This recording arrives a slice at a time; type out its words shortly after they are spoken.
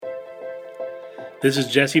This is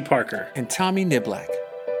Jesse Parker. And Tommy Niblack.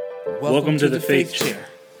 Welcome to the Faith Chair,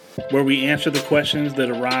 where we answer the questions that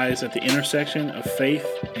arise at the intersection of faith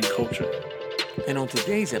and culture. And on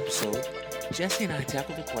today's episode, Jesse and I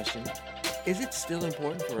tackle the question, is it still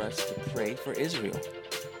important for us to pray for Israel?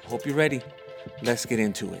 Hope you're ready. Let's get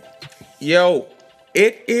into it. Yo,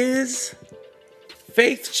 it is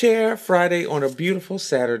Faith Chair Friday on a beautiful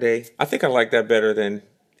Saturday. I think I like that better than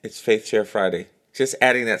it's Faith Chair Friday. Just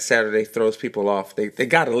adding that Saturday throws people off. They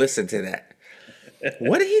got to listen to that.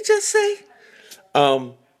 What did he just say?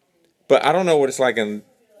 But I don't know what it's like in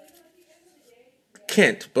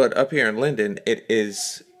Kent, but up here in Linden, it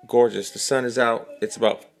is gorgeous. The sun is out. It's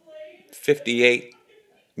about 58,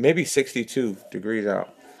 maybe 62 degrees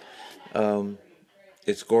out.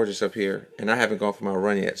 It's gorgeous up here, and I haven't gone for my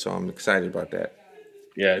run yet, so I'm excited about that.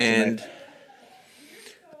 Yeah, and nice.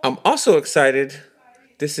 I'm also excited.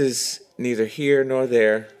 This is neither here nor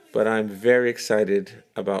there, but I'm very excited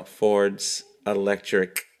about Ford's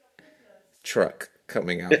electric truck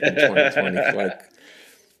coming out in 2020.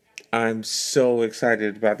 I'm so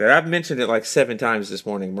excited about that. I've mentioned it like 7 times this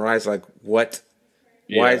morning. Mariah's like, "What?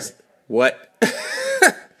 Yeah. Why is what?"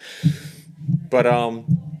 But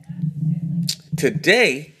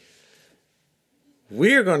today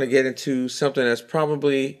we're going to get into something that's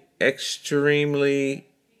probably extremely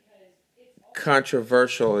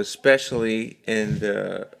controversial, especially in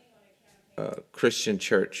the Christian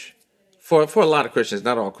church. For a lot of Christians,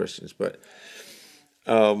 not all Christians, but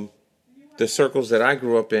the circles that I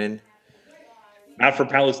grew up in. Not for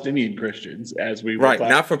Palestinian Christians, as we were Right,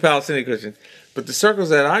 not for Palestinian Christians, but the circles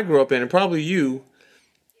that I grew up in, and probably you,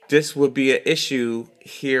 this would be an issue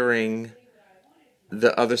hearing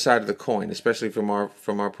the other side of the coin, especially from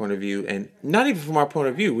our point of view, and not even from our point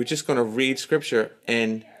of view. We're just going to read scripture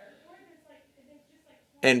and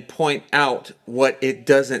point out what it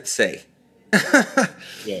doesn't say.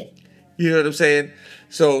 Yeah. You know what I'm saying?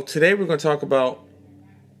 So today we're going to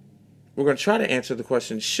try to answer the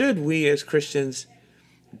question, should we as Christians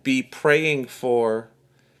be praying for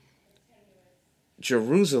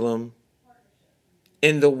Jerusalem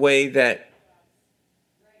in the way that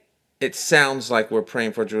it sounds like we're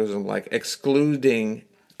praying for Jerusalem, like excluding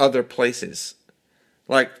other places?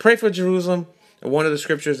 Like, pray for Jerusalem. One of the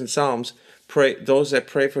scriptures in Psalms, pray those that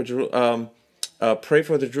pray for Jerusalem,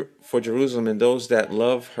 for Jerusalem, and those that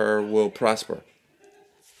love her will prosper.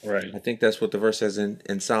 Right. I think that's what the verse says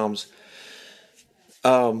in Psalms.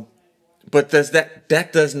 But that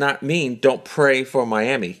does not mean don't pray for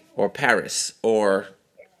Miami or Paris or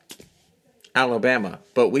Alabama.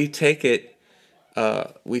 But we take it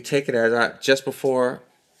as just before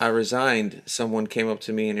I resigned, someone came up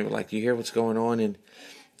to me and they were like, "You hear what's going on in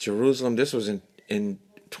Jerusalem?" This was in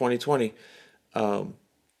 2020.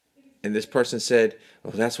 And this person said,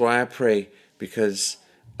 "Well, that's why I pray, because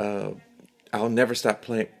I'll never stop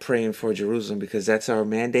praying for Jerusalem because that's our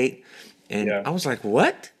mandate." And Yeah. I was like,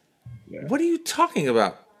 "What? Yeah. What are you talking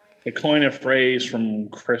about?" To coin a phrase from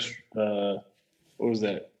Chris, what was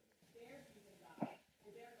that?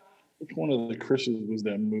 Which one of the Christians was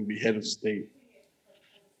that movie, Head of State?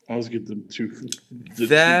 I always get them two.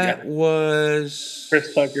 That was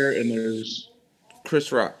Chris Tucker, and there's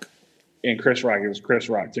Chris Rock. And Chris Rock. It was Chris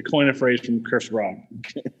Rock. To coin a phrase from Chris Rock,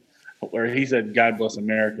 where he said, "God bless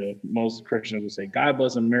America." Most Christians would say, "God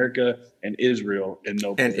bless America and Israel," and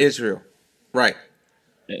no. And Israel, right?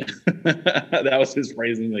 That was his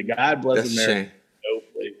phrasing. Like, "God bless That's America." a shame. No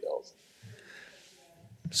place else.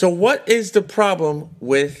 So what is the problem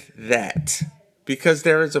with that? Because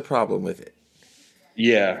there is a problem with it.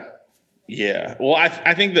 Yeah. Well,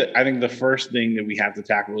 I think the first thing that we have to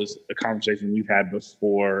tackle is a conversation we've had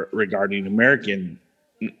before regarding American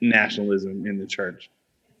nationalism in the church,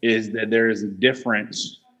 is that there is a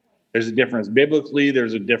difference. There's a difference biblically.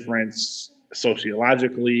 There's a difference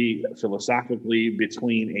sociologically, philosophically,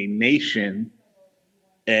 between a nation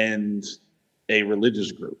and a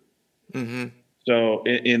religious group. Mm-hmm. So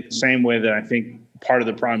in the same way that I think part of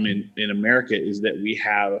the problem in America is that we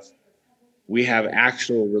have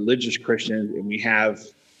actual religious Christians, and we have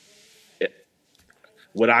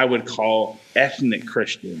what I would call ethnic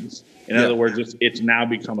Christians. In other words, it's now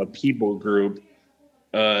become a people group,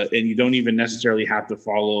 and you don't even necessarily have to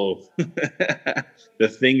follow the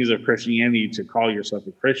things of Christianity to call yourself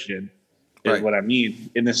a Christian, is Right. what I mean.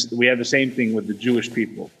 In this, we have the same thing with the Jewish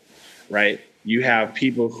people, right? You have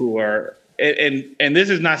people who are, and this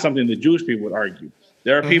is not something the Jewish people would argue.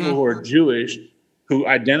 There are people who are Jewish, who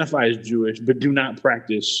identify as Jewish, but do not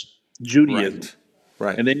practice Judaism.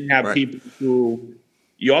 Right. And then you have people who,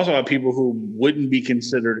 You also have people who wouldn't be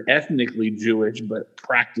considered ethnically Jewish, but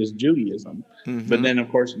practice Judaism. But then, of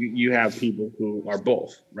course, you have people who are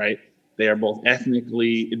both, right? They are both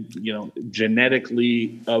ethnically,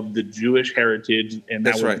 genetically of the Jewish heritage, and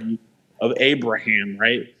that That's would right. be of Abraham,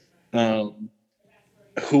 right?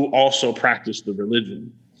 Who also practice the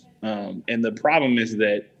religion. And the problem is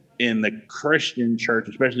that in the Christian church,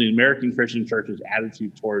 especially the American Christian church's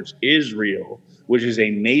attitude towards Israel, which is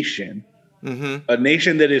a nation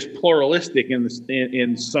that is pluralistic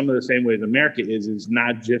in some of the same ways America is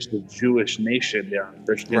not just a Jewish nation. There are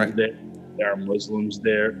Christians there, there are Muslims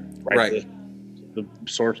there, right? The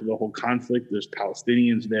source of the whole conflict. There's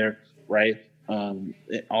Palestinians there, right?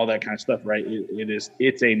 All that kind of stuff, right?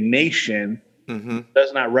 It's a nation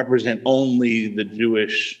does not represent only the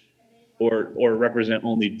Jewish or represent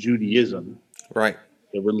only Judaism, Right.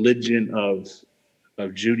 the religion of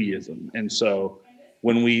Judaism. And so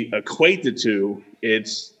when we equate the two,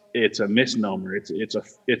 it's a misnomer.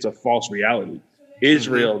 It's a false reality.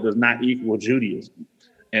 Israel does not equal Judaism.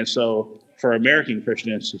 And so for American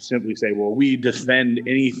Christians to simply say, well, we defend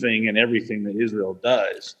anything and everything that Israel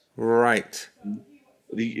does. Right.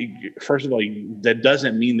 First of all, that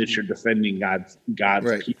doesn't mean that you're defending God's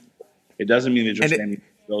people. It doesn't mean that you're standing up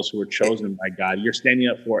for those who are chosen by God. You're standing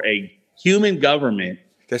up for a human government.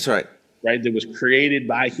 That's right. Right, that was created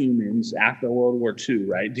by humans after World War II,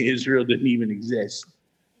 right? Israel didn't even exist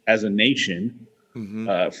as a nation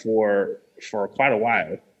for quite a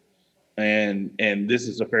while, and this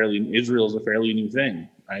is Israel's a fairly new thing,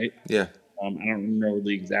 right? Yeah. I don't know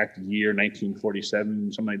the exact year,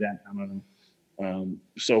 1947, something like that. I don't know.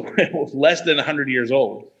 So less than 100 years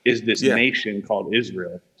old is this nation called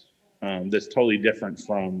Israel. That's totally different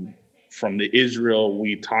from the Israel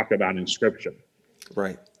we talk about in Scripture.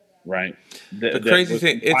 Right. Right. The crazy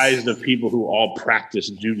thing is comprised of people who all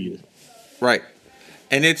practice Judaism. Right.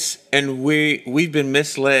 And we've been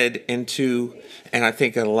misled into, and I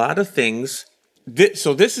think a lot of things.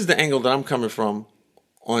 So this is the angle that I'm coming from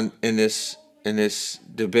in this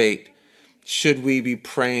debate. Should we be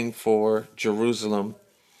praying for Jerusalem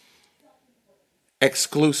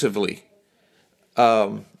exclusively?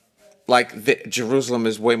 Jerusalem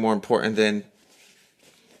is way more important than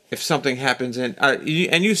if something happens and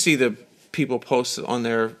you see the people post on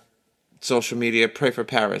their social media, pray for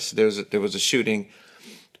Paris. There was a shooting.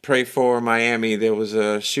 Pray for Miami. There was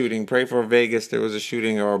a shooting. Pray for Vegas. There was a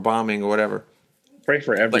shooting or a bombing or whatever. Pray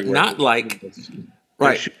for everywhere. But not like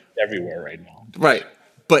everywhere right now. Right.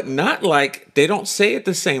 But not like they don't say it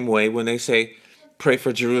the same way when they say pray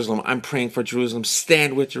for Jerusalem. I'm praying for Jerusalem.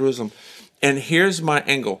 Stand with Jerusalem. And here's my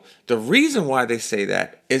angle. The reason why they say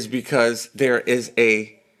that is because there is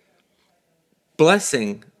a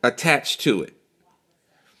blessing attached to it.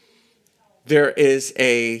 There is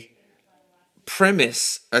a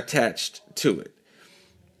premise attached to it.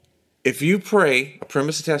 If you pray, a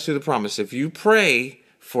premise attached to the promise, if you pray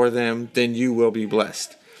for them, then you will be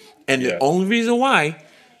blessed. And the only reason why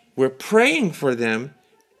we're praying for them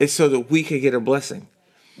is so that we can get a blessing.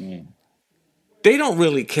 They don't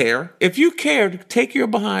really care. If you cared, take your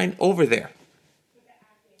behind over there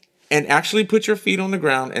and actually put your feet on the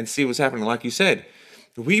ground and see what's happening. Like you said,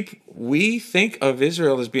 we think of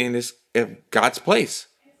Israel as being God's place.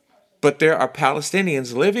 But there are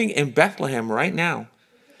Palestinians living in Bethlehem right now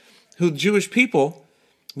who Jewish people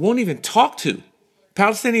won't even talk to.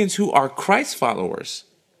 Palestinians who are Christ followers.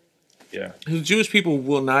 Yeah. Who Jewish people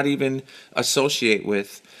will not even associate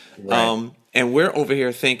with. Right. And we're over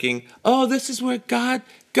here thinking, oh, this is where God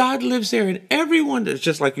lives there. And everyone,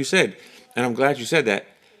 just like you said, and I'm glad you said that,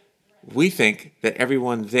 we think that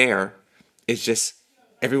everyone there is just,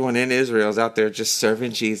 everyone in Israel is out there just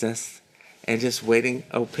serving Jesus and just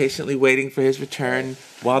patiently waiting for his return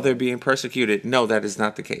while they're being persecuted. No, that is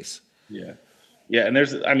not the case. Yeah. Yeah. And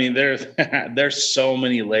there's so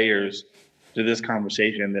many layers to this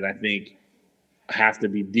conversation that I think have to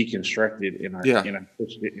be deconstructed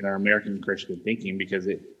in our American Christian thinking, because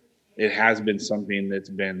it has been something that's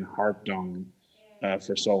been harped on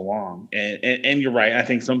for so long. And you're right. I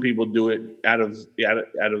think some people do it out of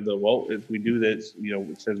the, well, if we do this,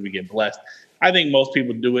 it says we get blessed. I think most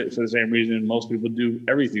people do it for the same reason most people do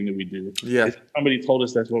everything that we do. Yeah. If somebody told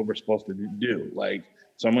us that's what we're supposed to do, like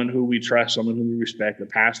someone who we trust, someone who we respect, a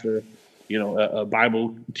pastor, a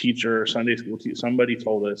Bible teacher, Sunday school teacher, somebody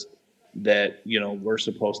told us that, we're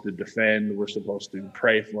supposed to defend, we're supposed to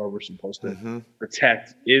pray for, we're supposed to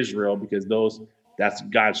protect Israel because that's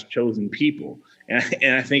God's chosen people.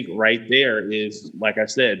 And I think right there is, like I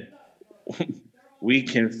said, we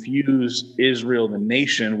confuse Israel, the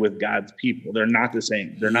nation, with God's people. They're not the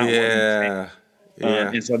same. They're not one and the same.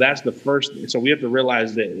 And so that's the first. So we have to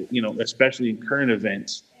realize that, especially in current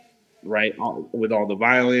events, right, with all the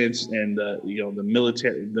violence and the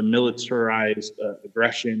militarized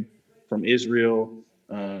aggression from Israel,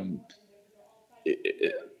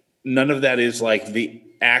 none of that is like the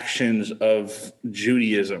actions of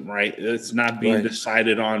Judaism, right? It's not being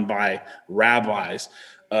decided on by rabbis.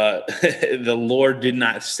 The Lord did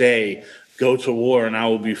not say, "Go to war and I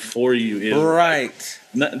will be for you." Israel. Right.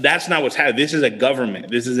 No, that's not what's happening. This is a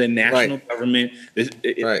government. This is a national government.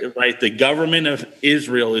 Right. The government of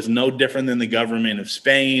Israel is no different than the government of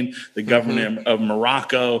Spain, the government of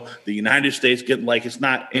Morocco, the United States. It's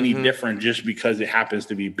not any different just because it happens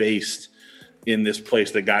to be based in this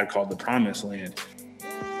place that God called the Promised Land.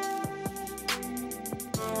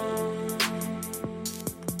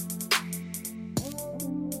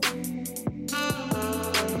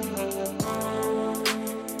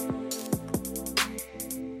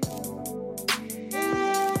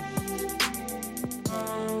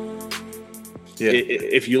 Yeah.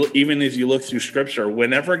 If you look through Scripture,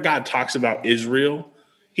 whenever God talks about Israel,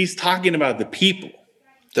 He's talking about the people.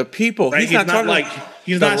 The people. Right?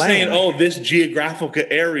 He's not saying, "Oh, this geographical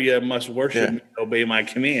area must worship me and obey my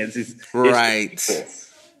commands." It's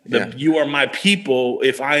you are my people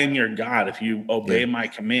if I am your God, if you obey my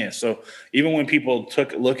commands. So even when people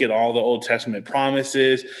look at all the Old Testament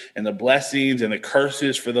promises and the blessings and the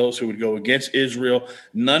curses for those who would go against Israel,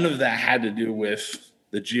 none of that had to do with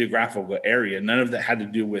the geographical area. None of that had to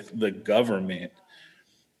do with the government.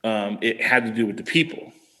 It had to do with the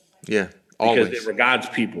people. Yeah, always. Because they were God's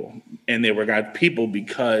people. And they were God's people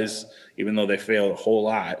because even though they failed a whole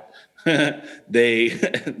lot, they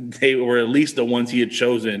were at least the ones He had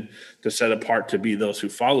chosen to set apart to be those who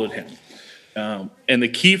followed Him. And the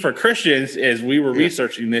key for Christians, as we were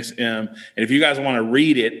researching this, and if you guys want to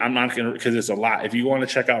read it, I'm not going to, because it's a lot. If you want to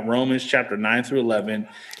check out Romans chapter 9 through 11,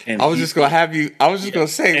 and I was just going to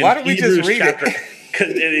say, why don't we just read it? Because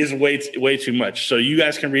it is way too much. So you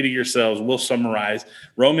guys can read it yourselves. We'll summarize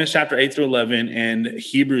Romans chapter 8 through 11 and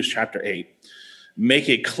Hebrews chapter 8. Make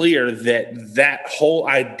it clear that whole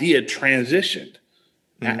idea transitioned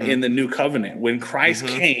in the new covenant. When Christ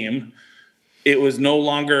came, it was no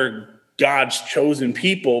longer God's chosen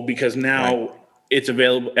people, because now it's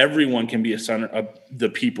available. Everyone can be a son of the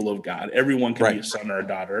people of God. Everyone can be a son or a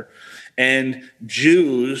daughter. And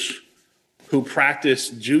Jews who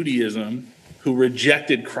practiced Judaism, who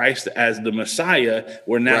rejected Christ as the Messiah,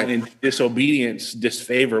 were now in disobedience,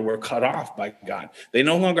 disfavor, were cut off by God. They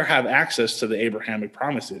no longer have access to the Abrahamic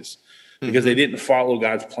promises because they didn't follow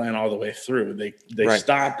God's plan all the way through. They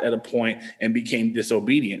stopped at a point and became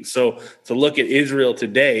disobedient. So to look at Israel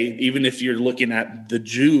today, even if you're looking at the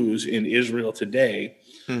Jews in Israel today,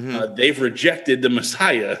 they've rejected the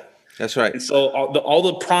Messiah. That's right. And so all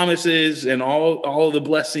the promises and all of the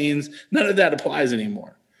blessings, none of that applies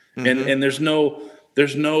anymore. And there's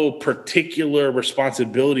no particular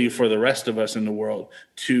responsibility for the rest of us in the world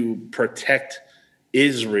to protect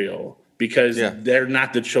Israel, because they're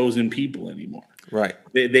not the chosen people anymore. Right.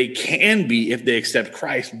 They can be if they accept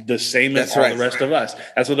Christ, the same as all the rest of us.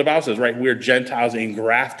 That's what the Bible says, right? We're Gentiles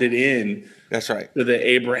engrafted in. That's right. To the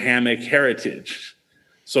Abrahamic heritage.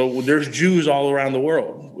 So there's Jews all around the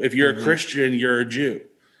world. If you're a Christian, you're a Jew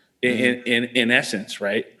in essence,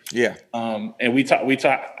 right? Yeah. And we talked,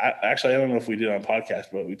 actually, I don't know if we did on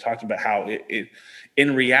podcast, but we talked about how it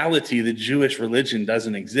in reality, the Jewish religion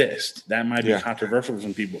doesn't exist. That might be controversial for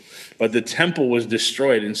some people, but the temple was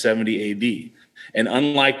destroyed in 70 AD. And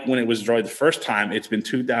unlike when it was destroyed the first time, it's been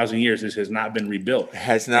 2,000 years. This has not been rebuilt. It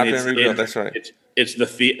has not been rebuilt. That's right. It's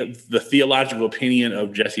the theological opinion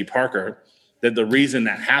of Jesse Parker that the reason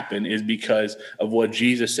that happened is because of what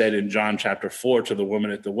Jesus said in John chapter 4 to the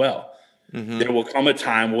woman at the well. There will come a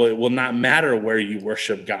time where it will not matter where you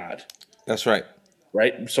worship God. That's right.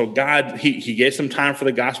 Right. So God, he gave some time for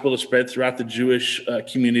the gospel to spread throughout the Jewish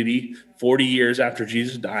community 40 years after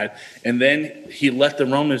Jesus died. And then he let the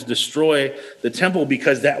Romans destroy the temple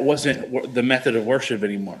because that wasn't the method of worship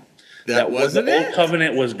anymore. That wasn't the old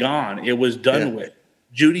covenant was gone. It was done with.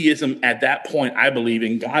 Judaism at that point, I believe,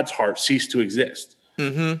 in God's heart ceased to exist.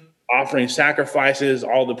 Offering sacrifices,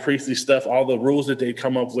 all the priestly stuff, all the rules that they'd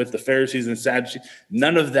come up with, the Pharisees and Sadducees,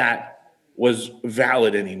 none of that was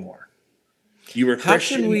valid anymore. You were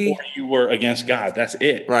Christian or you were against God. That's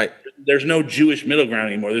it. Right. There's no Jewish middle ground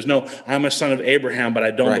anymore. There's no, I'm a son of Abraham, but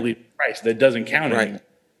I don't believe in Christ. That doesn't count anymore.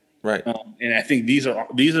 Right. And I think these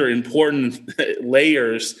are important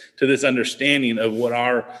layers to this understanding of what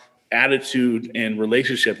our attitude and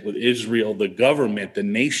relationship with Israel, the government, the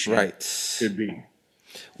nation, should be.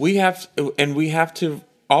 We have to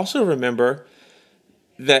also remember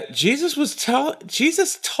that Jesus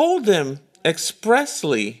told them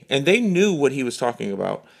expressly, and they knew what he was talking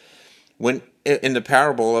about when in the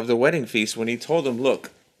parable of the wedding feast, when he told them,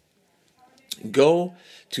 look, go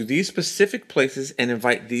to these specific places and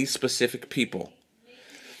invite these specific people.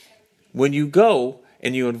 When you go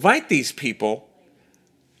and you invite these people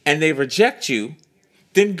and they reject you,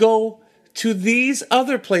 then go to these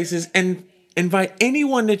other places and invite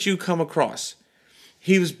anyone that you come across.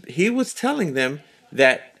 He was telling them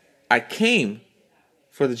that I came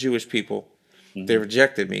for the Jewish people. Mm-hmm. They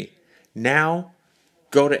rejected me. Now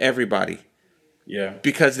go to everybody. Yeah.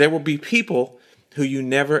 Because there will be people who you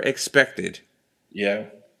never expected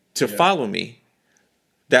to follow me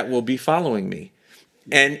that will be following me.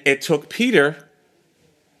 And it took Peter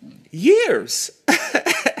years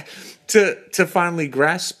to finally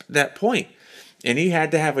grasp that point. And he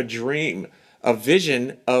had to have a dream, a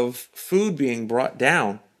vision of food being brought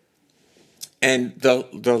down. And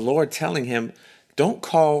the Lord telling him, don't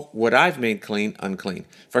call what I've made clean unclean.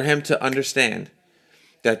 For him to understand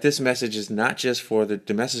that this message is not just for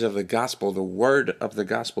the message of the gospel, the word of the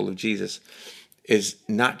gospel of Jesus is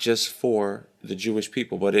not just for the Jewish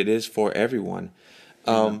people, but it is for everyone.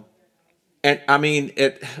 And I mean,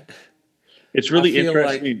 it's really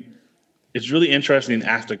interesting. It's really interesting to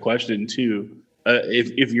ask the question too.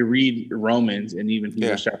 If you read Romans and even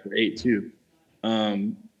Hebrews chapter 8 too,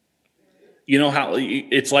 you know how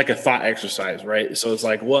it's like a thought exercise, right? So it's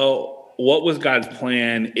like, well, what was God's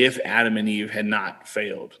plan if Adam and Eve had not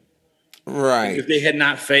failed? Right. If they had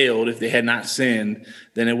not failed, if they had not sinned,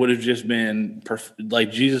 then it would have just been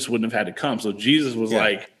like Jesus wouldn't have had to come. So Jesus was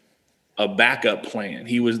like a backup plan.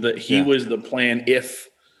 He was the plan if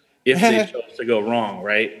they chose to go wrong,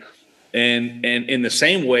 right? And in the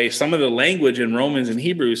same way, some of the language in Romans and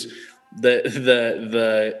Hebrews,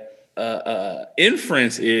 the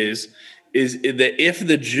inference is that if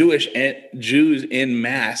the Jews en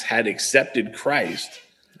masse had accepted Christ,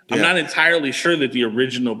 I'm not entirely sure that the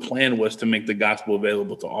original plan was to make the gospel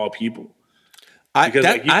available to all people. I've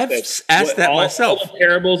asked that myself. All the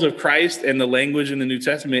parables of Christ and the language in the New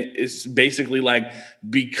Testament is basically like,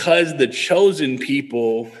 because the chosen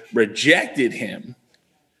people rejected him,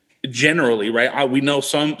 generally, right? We know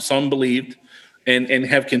some believed and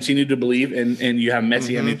have continued to believe, and you have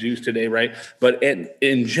Messianic Jews today, right? But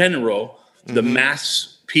in general, the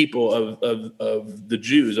mass people of the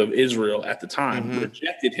Jews of Israel at the time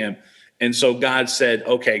rejected him. And so God said,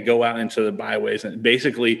 okay, go out into the byways and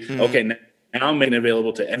basically, okay, now I'm making it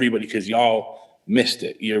available to everybody because y'all missed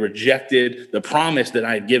it. You rejected the promise that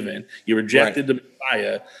I had given. You rejected the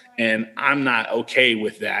Messiah, and I'm not okay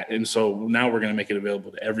with that. And so now we're going to make it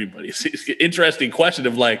available to everybody. It's an interesting question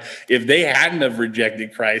of like, if they hadn't have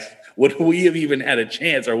rejected Christ, would we have even had a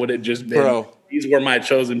chance, or would it just been, these were my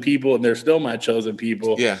chosen people and they're still my chosen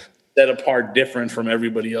people, set apart, different from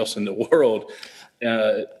everybody else in the world?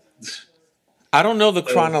 I don't know the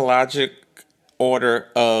chronologic order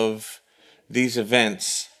of these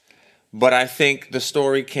events, but I think the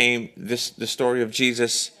story of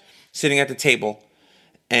Jesus sitting at the table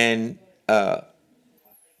and the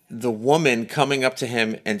woman coming up to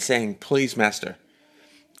him and saying, please, master,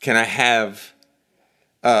 can I have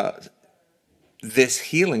this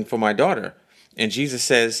healing for my daughter? And Jesus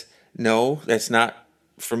says, no, that's not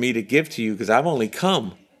for me to give to you, because I've only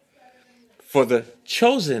come for the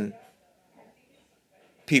chosen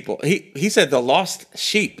people. He said the lost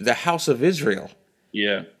sheep, the house of Israel.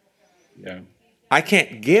 Yeah. I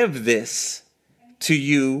can't give this to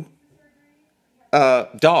you,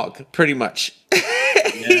 dog, pretty much.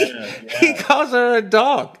 He calls her a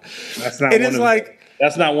dog. That's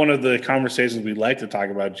not one of the conversations we like to talk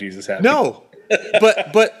about Jesus having. No,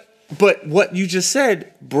 but what you just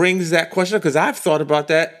said brings that question up, because I've thought about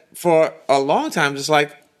that for a long time. Just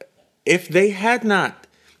like, if they had not,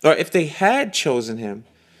 or if they had chosen him,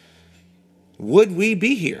 would we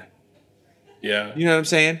be here? Yeah. You know what I'm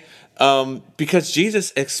saying? Because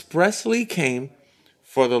Jesus expressly came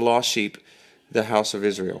for the lost sheep, the house of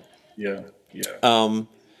Israel. Yeah.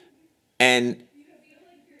 And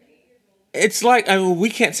it's like, I mean, we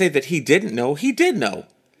can't say that he didn't know. He did know.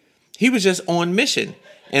 He was just on mission.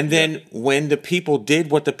 And then when the people did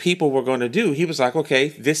what the people were going to do, he was like, okay,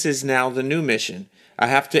 this is now the new mission. I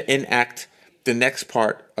have to enact the next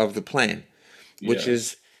part of the plan, which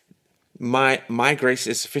is my grace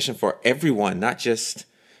is sufficient for everyone, not just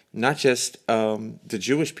the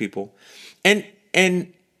Jewish people. And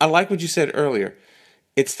I like what you said earlier.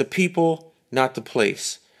 It's the people, not the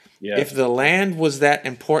place. Yeah. If the land was that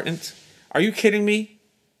important, are you kidding me?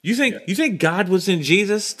 You think God was in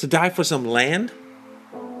Jesus to die for some land?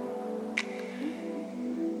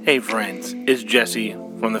 Hey friends, it's Jesse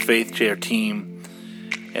from the Faith Chair team,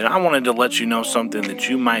 and I wanted to let you know something that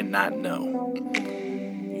you might not know.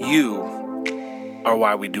 You are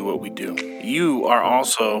why we do what we do. You are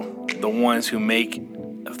also the ones who make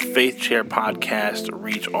a Faith Chair podcast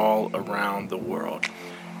reach all around the world.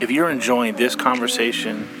 If you're enjoying this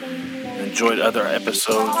conversation and enjoyed other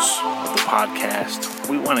episodes of the podcast,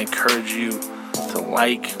 we want to encourage you to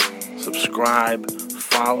like, subscribe,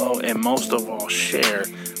 follow, and most of all, share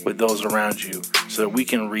with those around you so that we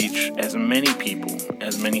can reach as many people,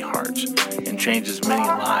 as many hearts, and change as many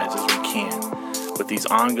lives as we can with these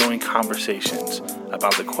ongoing conversations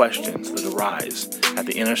about the questions that arise at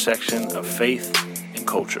the intersection of faith and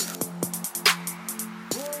culture.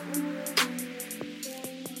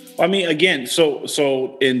 I mean, again,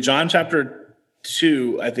 so in John chapter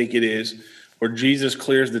 2, I think it is, where Jesus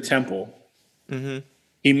clears the temple,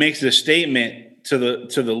 he makes a statement to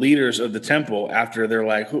the leaders of the temple after they're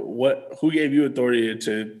like, who gave you authority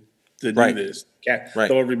to do this?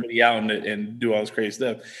 Throw everybody out and do all this crazy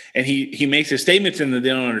stuff. And he makes a statement to them that they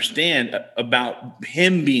don't understand about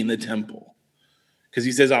him being the temple. Because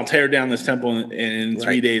he says, I'll tear down this temple and in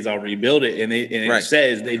 3 days I'll rebuild it. And it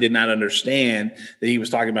says they did not understand that he was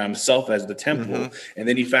talking about himself as the temple. And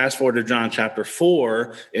then he fast forward to John chapter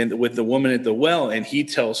 4 and with the woman at the well, and he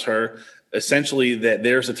tells her essentially that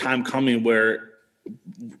there's a time coming where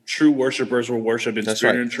true worshipers will worship in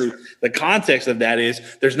spirit and truth. The context of that is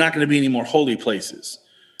there's not going to be any more holy places.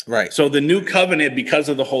 Right. So the new covenant, because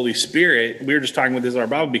of the Holy Spirit, we were just talking about this in our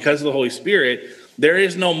Bible, because of the Holy Spirit, there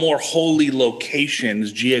is no more holy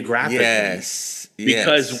locations geographically. Yes.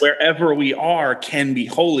 Because wherever we are can be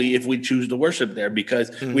holy if we choose to worship there,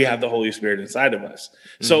 because we have the Holy Spirit inside of us.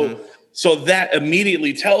 So that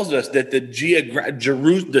immediately tells us that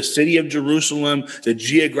the city of Jerusalem, the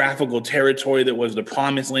geographical territory that was the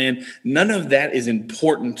promised land, none of that is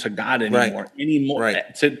important to God anymore.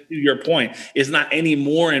 To your point, is not any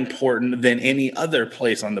more important than any other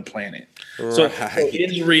place on the planet. So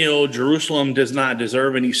Israel, Jerusalem does not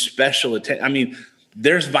deserve any special attention. I mean,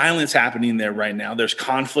 there's violence happening there right now. There's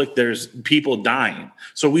conflict. There's people dying.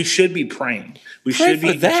 So we should be praying. We should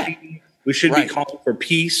be calling for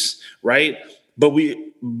peace, right? But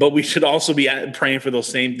we should also be praying for those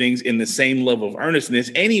same things in the same level of earnestness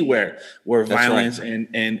anywhere where violence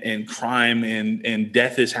and crime and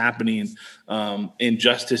death is happening,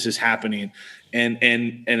 injustice is happening. And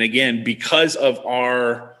again, because of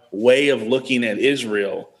our way of looking at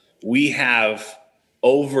Israel, we have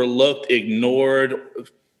overlooked, ignored,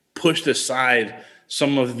 pushed aside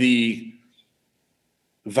some of the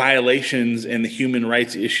violations and the human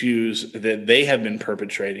rights issues that they have been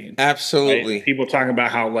perpetrating. Absolutely. Right? People talking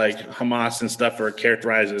about how like Hamas and stuff are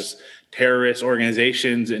characterized as terrorist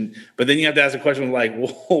organizations, but then you have to ask the question like,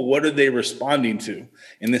 well, what are they responding to?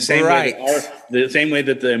 In the same way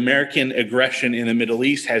that the American aggression in the Middle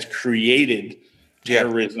East has created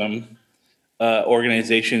terrorism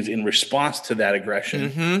organizations in response to that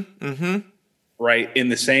aggression. Right. In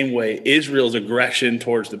the same way, Israel's aggression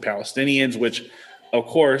towards the Palestinians, which of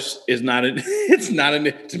course is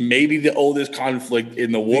it's maybe the oldest conflict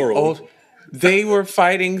in the world. They were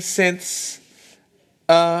fighting since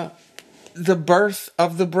the birth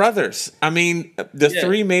of the brothers. I mean, the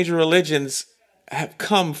three major religions have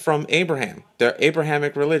come from Abraham. They're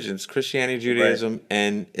Abrahamic religions: Christianity, Judaism,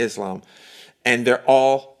 and Islam, and they're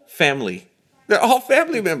all family. They're all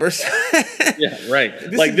family members.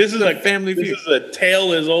 This is a family view. This is a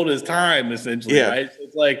tale as old as time, essentially, right? So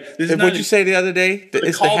it's like this is what'd you say the other day?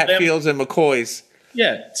 It's the Hatfields and McCoys.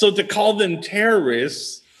 Yeah. So to call them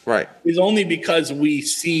terrorists, is only because we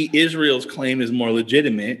see Israel's claim as more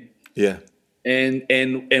legitimate. Yeah. And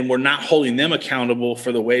we're not holding them accountable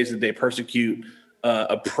for the ways that they persecute,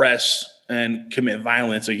 oppress, and commit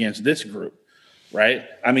violence against this group. Right.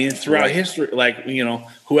 I mean, throughout history,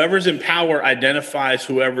 whoever's in power identifies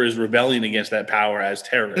whoever is rebelling against that power as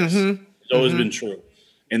terrorists. It's always been true.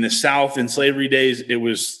 In the South, in slavery days, it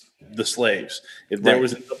was the slaves. If there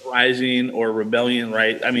was an uprising or rebellion,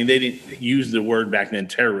 right? I mean, they didn't use the word back then,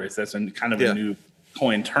 terrorist. That's kind of a new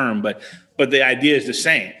coined term, but the idea is the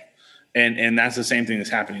same. And that's the same thing that's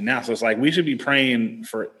happening now. So it's like we should be praying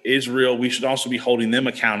for Israel. We should also be holding them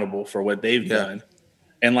accountable for what they've done.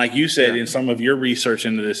 And like you said, in some of your research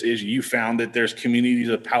into this issue, you found that there's communities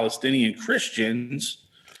of Palestinian Christians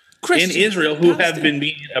in Israel who have been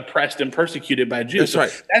being oppressed and persecuted by Jews.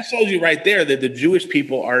 That shows you right there that the Jewish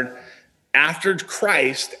people are, after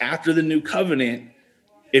Christ, after the new covenant,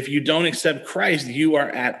 if you don't accept Christ, you are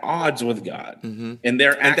at odds with God. And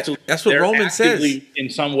that's what Romans says.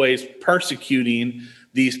 In some ways, persecuting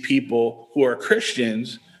these people who are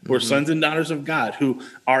Christians, who are sons and daughters of God, who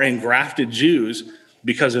are engrafted Jews.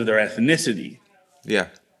 because of their ethnicity. Yeah.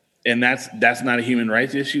 And that's not a human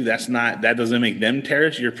rights issue. That doesn't make them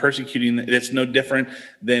terrorists. You're persecuting. It's no different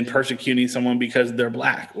than persecuting someone because they're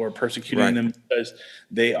black, or persecuting them because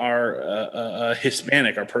they are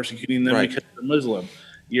Hispanic, or persecuting them because they're Muslim.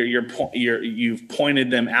 You've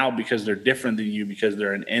pointed them out because they're different than you, because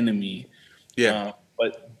they're an enemy. Yeah.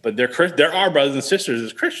 But they're our brothers and sisters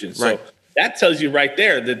as Christians. So that tells you right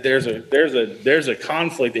there that there's a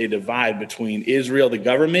conflict, a divide between Israel, the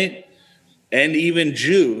government, and even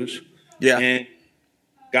Jews, and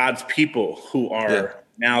God's people, who are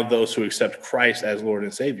now those who accept Christ as Lord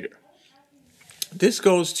and Savior. This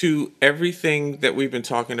goes to everything that we've been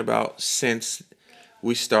talking about since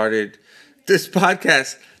we started this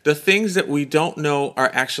podcast. The things that we don't know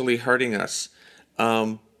are actually hurting us.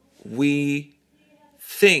 We've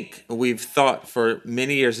thought for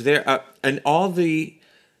many years there, and all the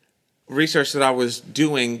research that I was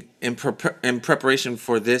doing in preparation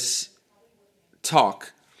for this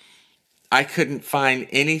talk, I couldn't find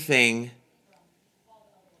anything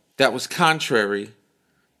that was contrary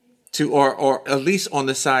to, or at least on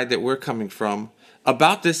the side that we're coming from,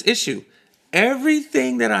 about this issue.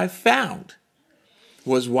 Everything that I found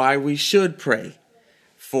was why we should pray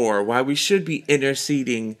for, why we should be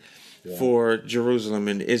interceding for Jerusalem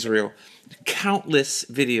and Israel. Countless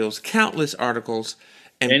videos, countless articles.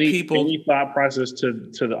 And any thought process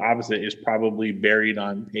to the opposite is probably buried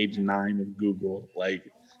on page 9 of Google.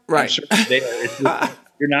 Like, I'm sure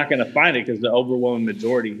you're not going to find it, because the overwhelming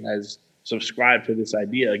majority has subscribed to this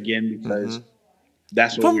idea, again, because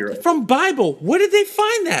that's what from Bible. Where did they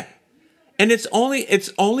find that? And it's only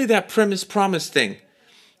that promise thing,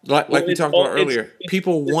 like we talked about earlier.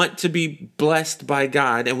 People want to be blessed by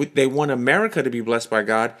God, and they want America to be blessed by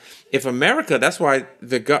God. If America, that's why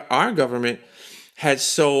our government had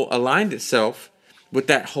so aligned itself with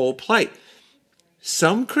that whole plight.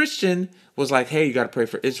 Some Christian was like, hey, you got to pray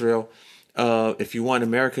for Israel. If you want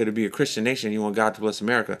America to be a Christian nation, you want God to bless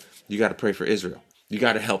America, you got to pray for Israel. You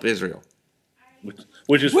got to help Israel.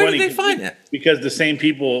 Which is Where funny. Where did they find that? Because the same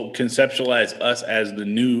people conceptualize us as the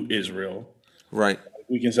new Israel. Right.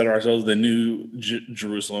 We consider ourselves the new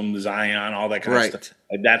Jerusalem, Zion, all that kind of stuff.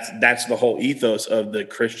 Like that's the whole ethos of the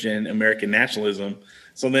Christian American nationalism.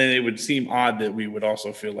 So then it would seem odd that we would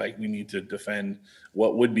also feel like we need to defend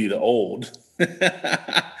what would be the old.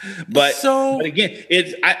 but again,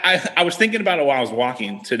 I was thinking about it while I was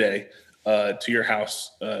walking today to your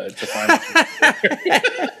house to find.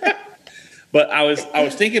 But I was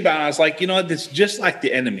thinking about it. I was like, it's just like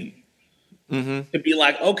the enemy. It'd be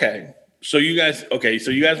like, okay, so you guys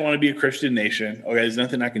want to be a Christian nation. Okay, there's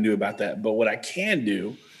nothing I can do about that. But what I can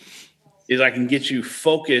do is I can get you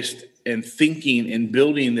focused and thinking and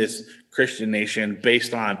building this Christian nation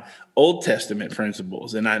based on Old Testament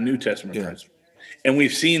principles and not New Testament principles. And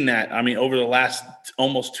we've seen that. I mean, over the last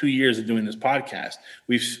almost 2 years of doing this podcast,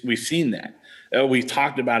 we've seen that. We've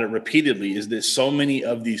talked about it repeatedly, is that so many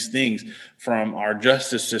of these things, from our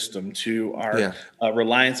justice system to our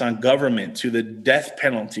reliance on government to the death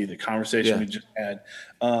penalty, the conversation we just had,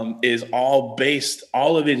 is all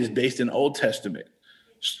of it is based in Old Testament.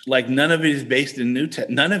 Like, none of it is based in New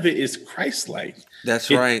Testament. None of it is Christ-like. That's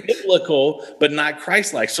it's biblical, but not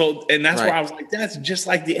Christ-like. So, and that's why I was like, that's just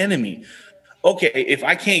like the enemy. Okay, if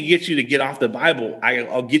I can't get you to get off the Bible,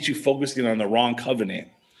 I'll get you focusing on the wrong covenant.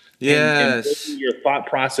 Yes. And your thought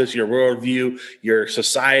process, your worldview, your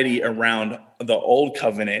society around the old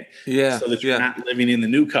covenant, so that you're not living in the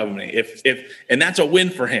new covenant. And that's a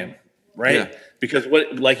win for him, right? Yeah. Because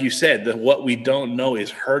like you said, what we don't know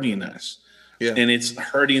is hurting us. Yeah. And it's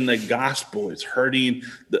hurting the gospel. It's hurting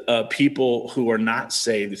the people who are not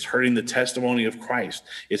saved. It's hurting the testimony of Christ.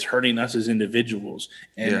 It's hurting us as individuals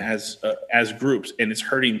and as groups. And it's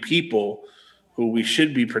hurting people who we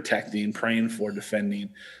should be protecting, praying for, defending.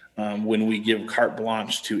 When we give carte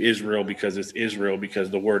blanche to Israel because it's Israel,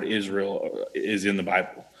 because the word Israel is in the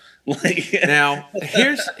Bible. Now,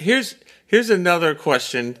 here's another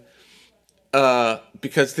question,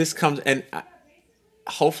 because this comes, and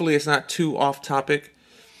hopefully it's not too off topic,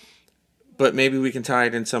 but maybe we can tie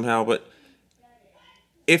it in somehow. But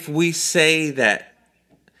if we say that,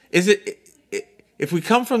 if we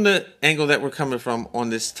come from the angle that we're coming from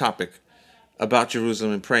on this topic about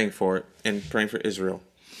Jerusalem and praying for it and praying for Israel,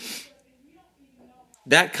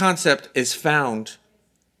 that concept is found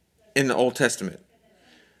in the Old Testament.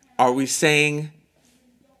 Are we saying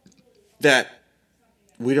that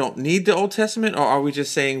we don't need the Old Testament, or are we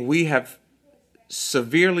just saying we have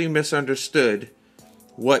severely misunderstood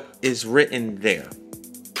what is written there?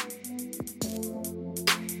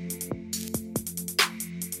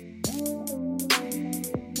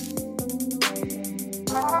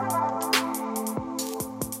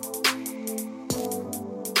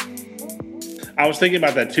 I was thinking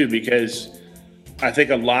about that too, because I think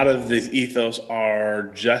a lot of these ethos are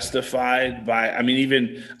justified by. I mean,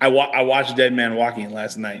 even I watched Dead Man Walking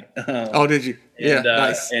last night. Oh, did you? Yeah,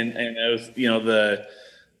 nice. And it was,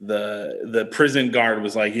 the prison guard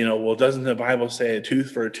was like, well, doesn't the Bible say a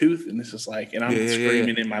tooth for a tooth? And this is like, and I'm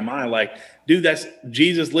screaming in my mind, like, dude, that's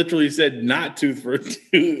Jesus literally said not tooth for a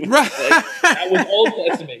tooth. Right. Like, that was Old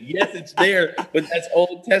Testament. Yes, it's there, but that's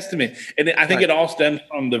Old Testament. And I think it all stems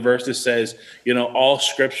from the verse that says, all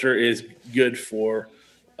scripture is good for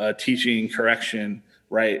teaching, correction,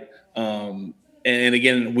 right? And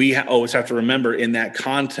again, we always have to remember in that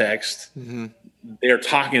context, they're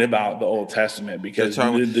talking about the Old Testament, because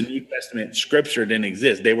the New Testament scripture didn't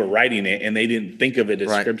exist. They were writing it and they didn't think of it as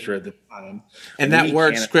scripture at the time. And that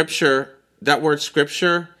word scripture, that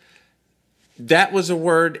was a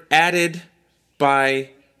word added by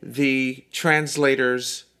the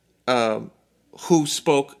translators who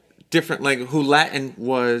spoke different language, who Latin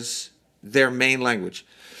was their main language.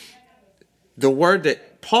 The word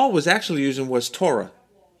that Paul was actually using was Torah.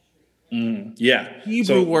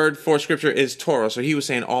 Hebrew word for scripture is Torah. So he was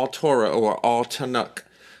saying all Torah or all Tanakh,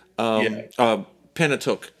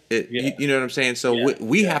 Pentateuch. You know what I'm saying? So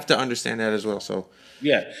we have to understand that as well. So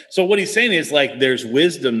So what he's saying is, like, there's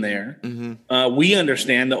wisdom there. We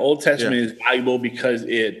understand the Old Testament is valuable because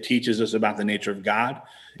it teaches us about the nature of God.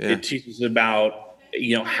 It teaches about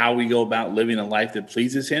how we go about living a life that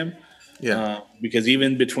pleases Him. Because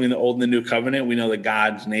even between the Old and the New Covenant, we know that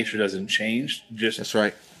God's nature doesn't change. That's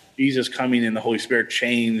right. Jesus coming in the Holy Spirit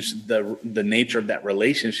changed the nature of that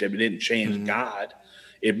relationship. It didn't change God.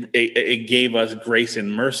 It gave us grace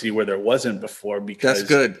and mercy where there wasn't before. Because that's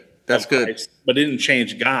good. That's good. Christ, but it didn't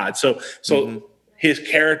change God. So His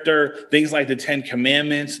character, things like the 10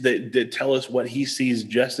 Commandments that tell us what He sees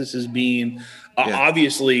justice as being.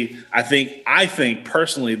 Obviously, I think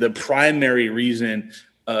personally, the primary reason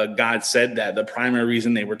God said that, the primary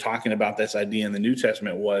reason they were talking about this idea in the New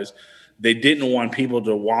Testament was they didn't want people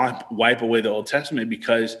to wipe away the Old Testament,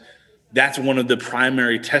 because that's one of the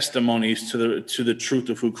primary testimonies to the truth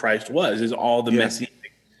of who Christ was, is all the messianic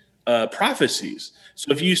prophecies.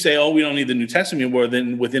 So if you say, oh, we don't need the New Testament anymore,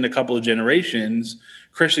 then within a couple of generations,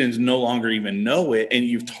 Christians no longer even know it, and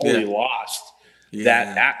you've totally lost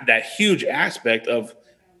that huge aspect of,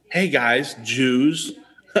 hey guys, Jews,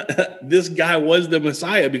 this guy was the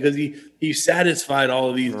Messiah because he satisfied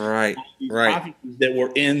all of these prophecies that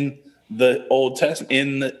were in the Old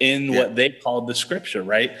Testament, in what they called the scripture,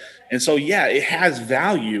 right? And so, it has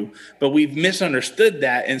value, but we've misunderstood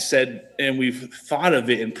that and said, and we've thought of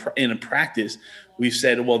it in a practice. We've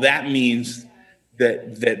said, well, that means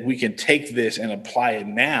that we can take this and apply it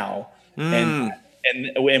now, and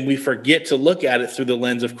we forget to look at it through the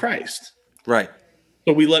lens of Christ, right?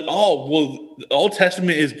 So we the Old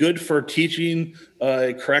Testament is good for teaching,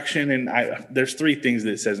 correction, and there's 3 things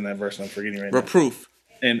that it says in that verse. I'm forgetting right now. Reproof.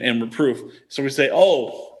 And reproof. So we say,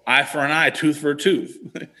 eye for an eye, tooth for a tooth.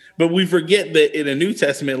 But we forget that in a New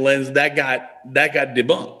Testament lens, that got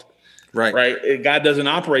debunked. Right. God doesn't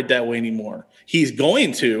operate that way anymore. He's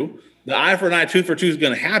going to. The eye for an eye, tooth for tooth is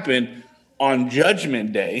going to happen on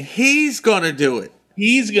Judgment Day. He's going to do it.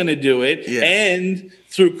 Yeah. And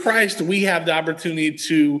through Christ, we have the opportunity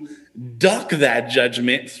to duck that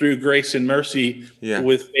judgment through grace and mercy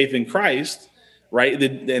with faith in Christ. Right.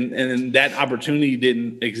 And that opportunity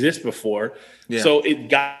didn't exist before. Yeah. So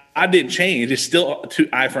God didn't change. It's still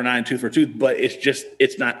eye for an eye and tooth for tooth, but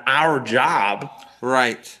it's not our job.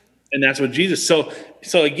 Right. And that's what Jesus. So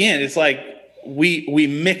again, it's like we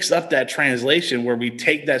mix up that translation where we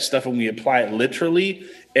take that stuff and we apply it literally,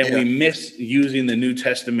 and we miss using the New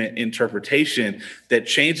Testament interpretation that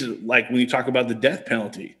changes, like when you talk about the death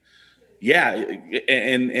penalty.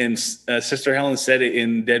 And Sister Helen said it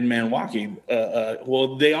in Dead Man Walking.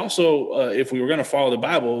 Well, they also, if we were going to follow the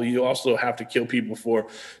Bible, you also have to kill people for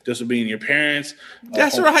disobeying your parents.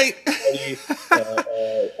 That's right.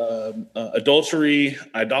 Adultery,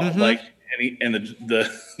 like, and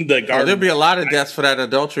the guard. There'd be a lot of deaths for that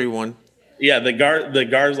adultery one. Yeah, the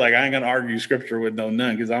guard's like, I ain't gonna argue scripture with no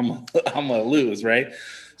none because I'm gonna lose, right?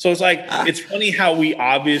 So it's like, it's funny how we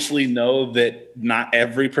obviously know that not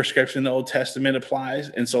every prescription in the Old Testament applies.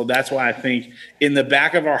 And so that's why I think in the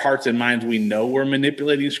back of our hearts and minds, we know we're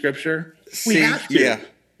manipulating scripture. We have to.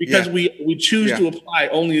 Because we choose to apply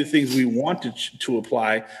only the things we want to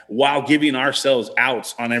apply while giving ourselves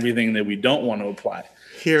outs on everything that we don't want to apply.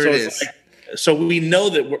 So we know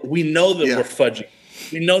that we're fudging.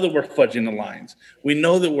 We know that we're fudging the lines. We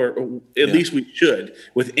know that at least we should,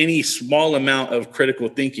 with any small amount of critical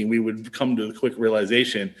thinking, we would come to the quick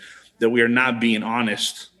realization that we are not being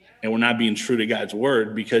honest and we're not being true to God's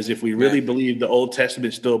word. Because if we really believe the Old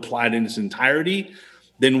Testament still applied in its entirety,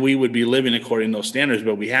 then we would be living according to those standards.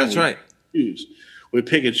 But we have That's right. choose. We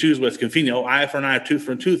pick and choose what's convenient. Oh, eye for an eye, tooth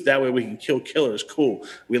for a tooth. That way we can kill killers. Cool.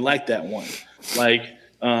 We like that one. Like,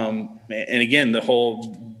 and again, the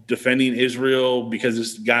whole defending Israel because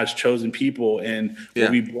it's God's chosen people, and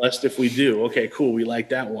we'll be blessed if we do. Okay, cool. We like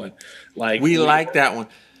that one. Like we like that one.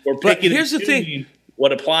 We're picking. But here's the thing: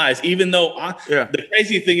 what applies. Even though the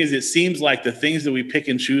crazy thing is, it seems like the things that we pick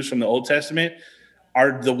and choose from the Old Testament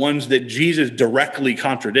are the ones that Jesus directly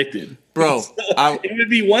contradicted. Bro, so it would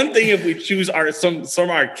be one thing if we choose some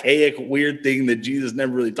archaic weird thing that Jesus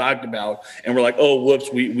never really talked about, and we're like, oh,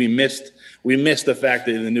 whoops, we missed the fact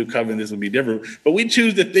that in the new covenant this would be different. But we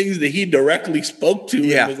choose the things that he directly spoke to.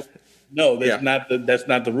 Yeah. No, that's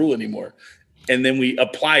not the rule anymore. And then we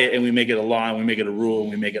apply it and we make it a law and we make it a rule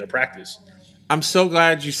and we make it a practice. I'm so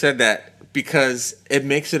glad you said that, because it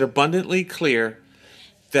makes it abundantly clear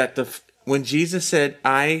that when Jesus said,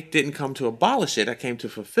 I didn't come to abolish it, I came to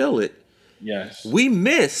fulfill it. Yes. We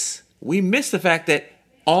miss the fact that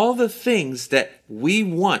all the things that we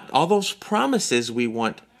want, all those promises we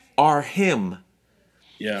want, are him.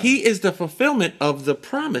 Yeah. He is the fulfillment of the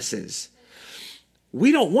promises.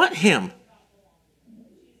 We don't want him.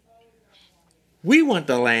 We want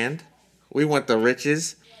the land. We want the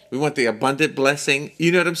riches. We want the abundant blessing.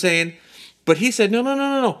 You know what I'm saying? But he said,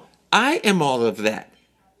 no. I am all of that.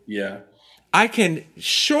 Yeah. I can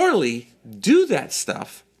surely do that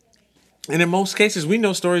stuff. And in most cases, we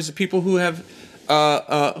know stories of people who have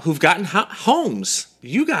who've gotten homes.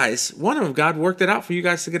 You guys, one of them, God worked it out for you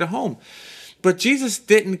guys to get a home. But Jesus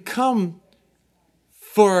didn't come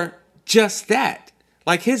for just that.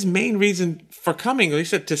 Like, his main reason for coming, he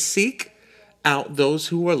said, to seek out those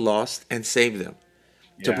who were lost and save them.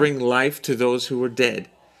 To bring life to those who were dead.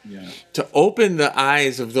 Yeah. To open the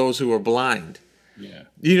eyes of those who were blind. Yeah.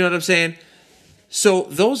 You know what I'm saying? So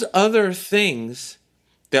those other things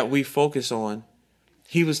that we focus on,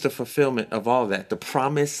 he was the fulfillment of all that. The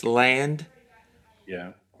promised land.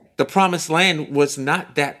 Yeah. The promised land was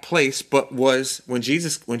not that place, but was when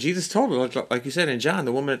Jesus told her, like you said in John,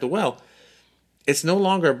 the woman at the well, it's no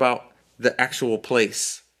longer about the actual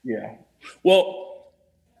place. Yeah. Well,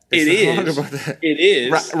 It's it no longer is. about that. It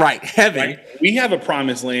is. Right. Heaven. Right? We have a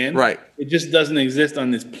promised land. Right. It just doesn't exist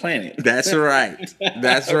on this planet. That's right.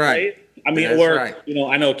 That's right. I mean, That's right.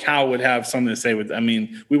 I know Cal would have something to say with,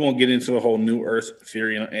 we won't get into the whole new earth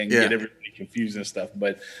theory and get everybody confused and stuff,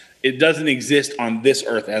 but it doesn't exist on this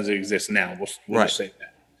earth as it exists now. We'll just say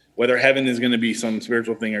that. Whether heaven is going to be some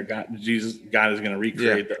spiritual thing or God is going to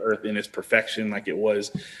recreate the earth in its perfection like it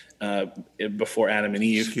was before Adam and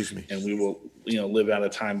Eve. Excuse me. And we will, live out a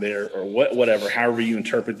time there or whatever, however you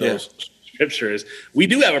interpret those scriptures. We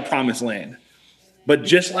do have a promised land. But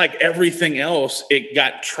just like everything else, it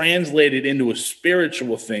got translated into a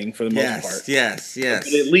spiritual thing for the most part. Yes.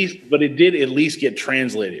 But it did at least get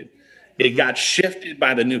translated. It got shifted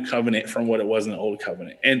by the new covenant from what it was in the old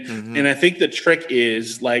covenant. And I think the trick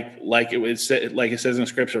is like it says in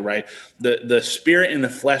scripture, right? The spirit and the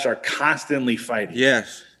flesh are constantly fighting.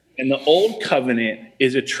 Yes. And the old covenant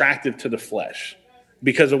is attractive to the flesh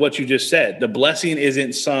because of what you just said. The blessing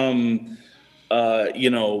isn't some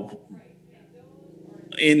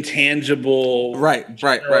intangible right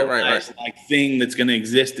like thing that's going to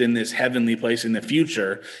exist in this heavenly place in the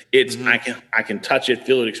future. It's I can touch it,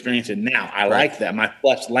 feel it, experience it now. I like that. My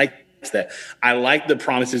flesh likes that. I like the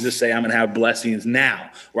promises that say I'm going to have blessings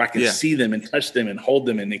now, where I can see them and touch them and hold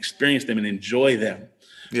them and experience them and enjoy them.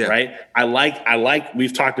 Right. I like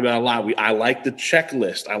we've talked about a lot. I like the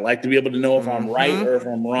checklist. I like to be able to know if I'm right or if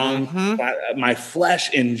I'm wrong. My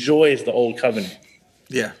flesh enjoys the old covenant.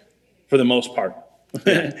 Yeah. For the most part.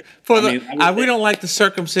 Yeah. We don't like the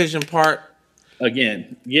circumcision part.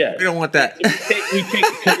 Again, yeah. We don't want that.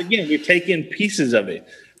 We've taken pieces of it.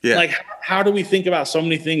 Yeah. Like, how do we think about so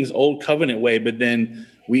many things old covenant way, but then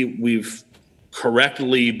we've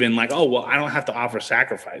correctly been like, oh, well, I don't have to offer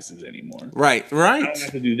sacrifices anymore. Right. I don't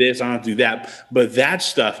have to do this. I don't have to do that. But that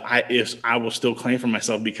stuff, I will still claim for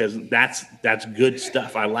myself because that's good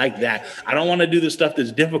stuff. I like that. I don't want to do the stuff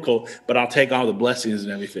that's difficult, but I'll take all the blessings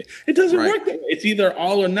and everything. It doesn't work that way. It's either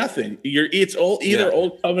all or nothing. It's either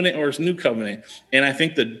old covenant or it's new covenant. And I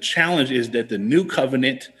think the challenge is that the new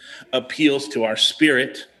covenant appeals to our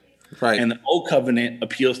spirit, and the old covenant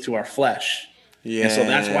appeals to our flesh. Yeah. And so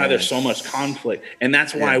that's why there's so much conflict. And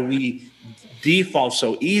that's why we default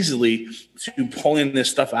so easily to pulling this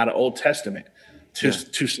stuff out of Old Testament.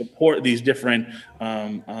 to support these different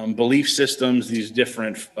belief systems, these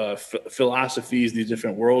different philosophies, these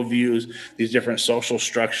different worldviews, these different social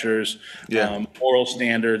structures, moral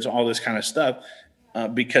standards, all this kind of stuff.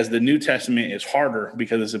 Because the New Testament is harder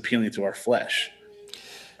because it's appealing to our flesh.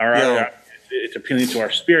 It's appealing to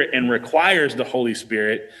our spirit and requires the Holy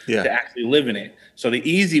Spirit to actually live in it. So the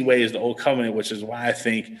easy way is the Old Covenant, which is why I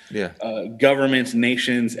think governments,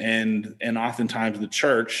 nations, and oftentimes the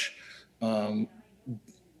church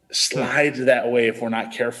slides that way if we're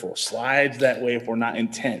not careful, slides that way if we're not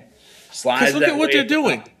intent, slides look that at what way they're if we're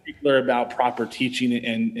doing. not particular about proper teaching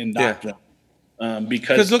and doctrine.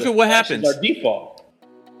 Because look at what happens. Our default.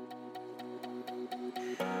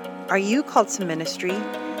 Are you called to ministry?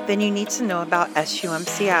 Then you need to know about SUM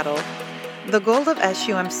Seattle. The goal of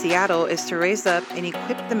SUM Seattle is to raise up and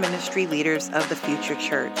equip the ministry leaders of the future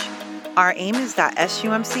church. Our aim is that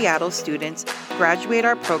SUM Seattle students graduate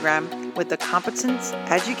our program with the competence,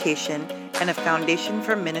 education, and a foundation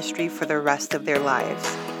for ministry for the rest of their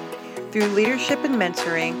lives. Through leadership and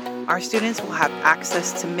mentoring, our students will have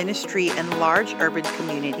access to ministry in large urban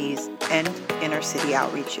communities and inner city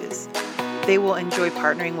outreaches. They will enjoy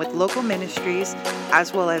partnering with local ministries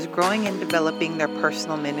as well as growing and developing their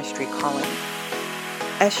personal ministry calling.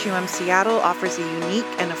 SUM Seattle offers a unique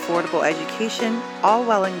and affordable education, all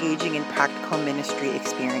while engaging in practical ministry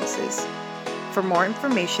experiences. For more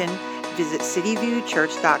information, visit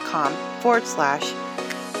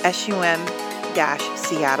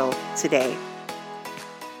cityviewchurch.com/SUM-Seattle today.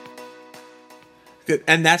 Good.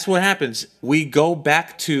 And that's what happens. We go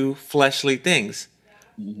back to fleshly things.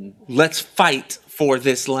 Let's fight for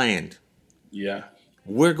this land. Yeah.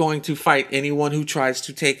 We're going to fight anyone who tries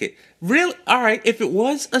to take it. Really? All right. If it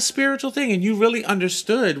was a spiritual thing and you really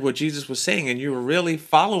understood what Jesus was saying and you were really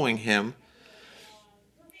following him,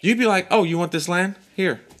 you'd be like, oh, you want this land?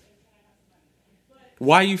 Here.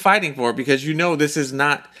 Why are you fighting for it? Because you know this is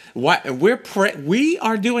not why we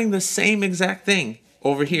are doing the same exact thing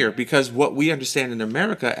over here, because what we understand in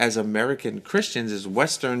America as American Christians is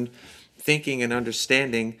Western thinking and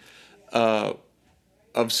understanding of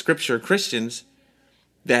Scripture Christians,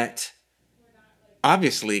 that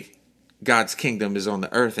obviously God's kingdom is on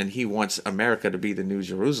the earth and he wants America to be the new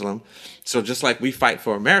Jerusalem. So just like we fight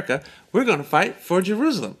for America, we're going to fight for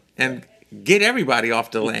Jerusalem and get everybody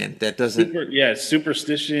off the land that doesn't.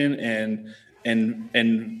 Superstition and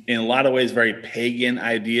in a lot of ways very pagan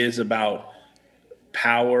ideas about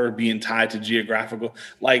power being tied to geographical.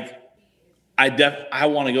 Like I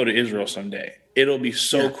want to go to Israel someday. It'll be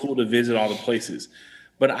so cool to visit all the places.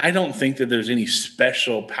 But I don't think that there's any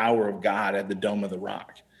special power of God at the Dome of the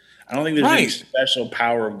Rock. I don't think there's any special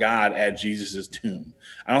power of God at Jesus' tomb.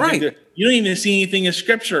 I don't think that you don't even see anything in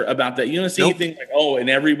Scripture about that. You don't see anything like, and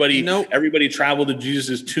everybody traveled to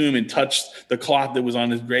Jesus' tomb and touched the cloth that was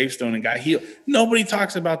on his gravestone and got healed. Nobody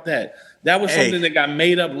talks about that. That was something that got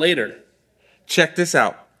made up later. Check this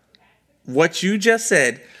out. What you just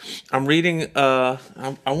said, I'm reading, I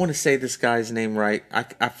want to say this guy's name right.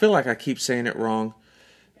 I feel like I keep saying it wrong.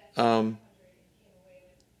 I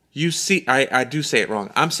do say it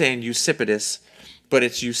wrong. I'm saying Eusebius, but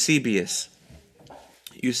it's Eusebius.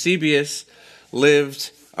 Eusebius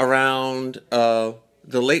lived around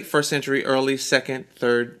the late 1st century, early 2nd,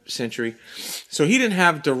 3rd century. So he didn't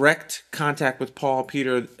have direct contact with Paul,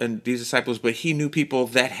 Peter, and these disciples, but he knew people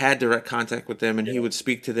that had direct contact with them, and he would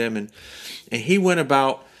speak to them. And he went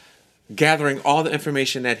about gathering all the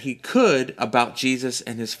information that he could about Jesus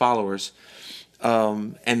and his followers,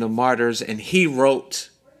 and the martyrs. And he wrote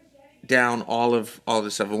down all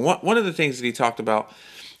this stuff. And one of the things that he talked about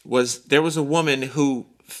was there was a woman who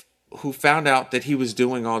found out that he was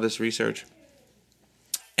doing all this research.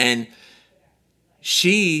 And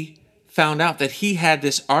she found out that he had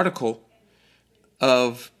this article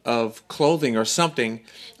of clothing or something,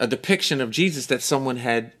 a depiction of Jesus that someone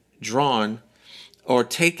had drawn or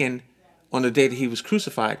taken on the day that he was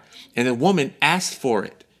crucified. And the woman asked for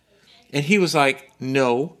it. And he was like,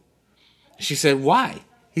 no. She said, why?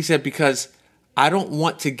 He said, because I don't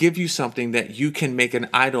want to give you something that you can make an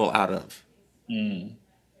idol out of.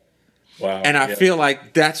 Wow. And I feel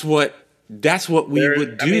like that's what we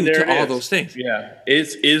would do to all those things. Yeah.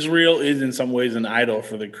 Israel is in some ways an idol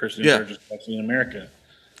for the Christian church, especially in America.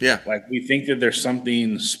 Yeah. Like we think that there's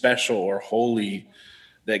something special or holy,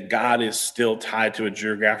 that God is still tied to a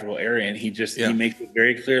geographical area. And he makes it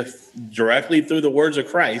very clear directly through the words of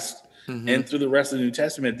Christ and through the rest of the New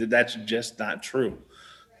Testament that that's just not true.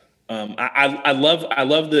 I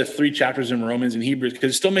love the 3 chapters in Romans and Hebrews,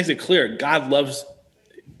 because it still makes it clear God loves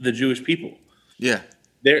the Jewish people. Yeah.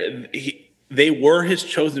 they were his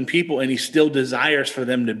chosen people, and he still desires for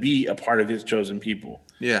them to be a part of his chosen people.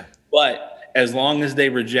 Yeah. But as long as they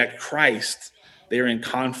reject Christ, they're in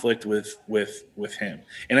conflict with him.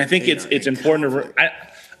 And I think it's important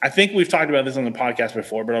I think we've talked about this on the podcast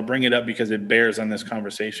before, but I'll bring it up because it bears on this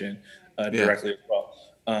conversation directly as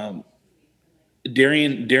well.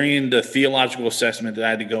 During the theological assessment that I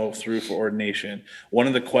had to go through for ordination, one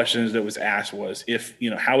of the questions that was asked was,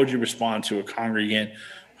 how would you respond to a congregant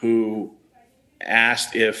who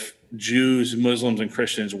asked if Jews, Muslims, and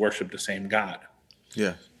Christians worship the same God?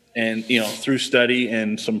 Yeah. And, through study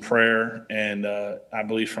and some prayer, and I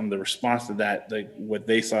believe from the response to that, what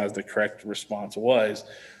they saw as the correct response was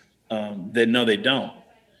that no, they don't.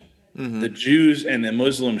 Mm-hmm. The Jews and the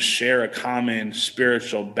Muslims share a common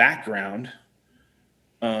spiritual background.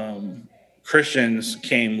 Christians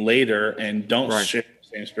came later and don't share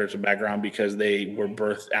the same spiritual background because they were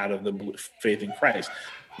birthed out of the faith in Christ.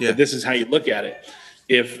 Yeah. But this is how you look at it.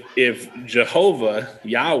 If Jehovah,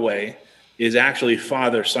 Yahweh, is actually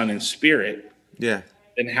Father, Son, and Spirit, then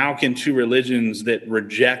how can two religions that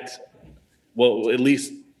reject, at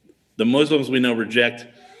least the Muslims we know reject,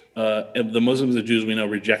 the Muslims and Jews we know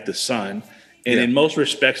reject the Son, and in most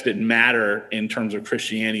respects that matter in terms of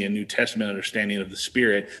Christianity and New Testament understanding of the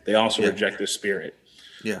Spirit, they also reject the Spirit.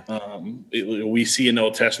 Yeah. We see in the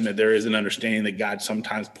Old Testament there is an understanding that God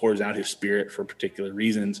sometimes pours out his Spirit for particular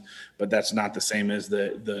reasons, but that's not the same as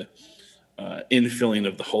the infilling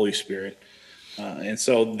of the Holy Spirit. And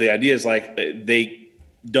so the idea is they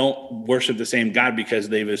don't worship the same God because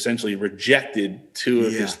they've essentially rejected two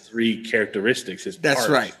of his three characteristics, his parts,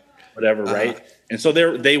 right? Whatever, right? And so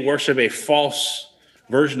they worship a false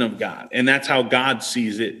version of God, and that's how God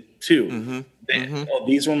sees it too. Mm-hmm. Oh,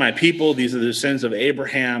 these were my people; these are the sons of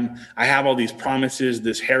Abraham. I have all these promises,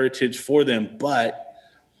 this heritage for them, but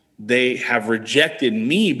they have rejected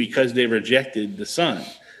me because they rejected the Son.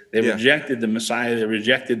 They rejected the Messiah. They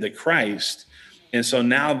rejected the Christ. And so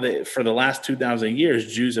now for the last 2,000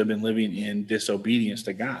 years, Jews have been living in disobedience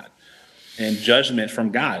to God and judgment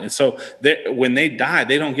from God. And so when they die,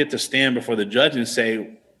 they don't get to stand before the judge and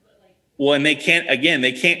say, well, and they can't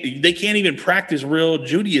even practice real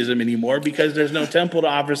Judaism anymore because there's no temple to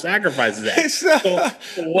offer sacrifices at. So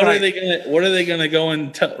what are they going to go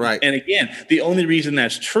and tell? Right. And again, the only reason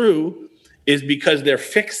that's true is because they're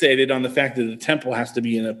fixated on the fact that the temple has to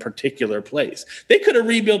be in a particular place. They could have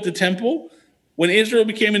rebuilt the temple when Israel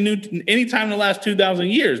became anytime in the last 2,000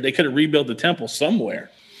 years. They could have rebuilt the temple somewhere.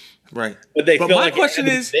 Right. But they feel like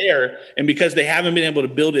it's there, and because they haven't been able to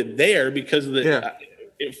build it there because of the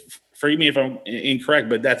forgive me if I'm incorrect,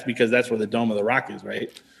 but that's because that's where the Dome of the Rock is, right?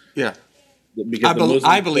 Yeah. Because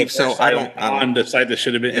I believe so. I don't on the site that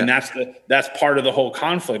should have been, and that's part of the whole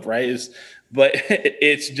conflict, right? But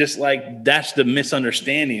it's just like that's the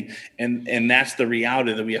misunderstanding, and that's the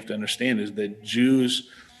reality that we have to understand is that Jews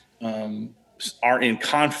are in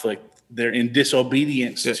conflict. They're in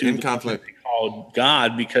disobedience to what they call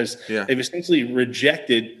God because they've essentially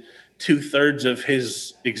rejected 2/3 of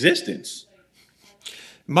his existence.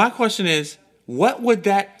 My question is, what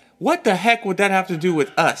the heck would that have to do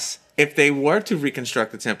with us if they were to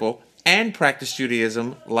reconstruct the temple and practice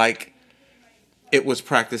Judaism like it was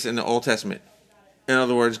practiced in the Old Testament? In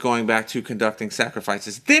other words, going back to conducting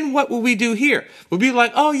sacrifices. Then what will we do here? We'll be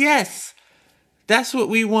like, oh, yes, that's what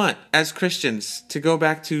we want as Christians, to go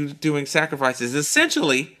back to doing sacrifices.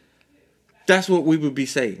 Essentially, that's what we would be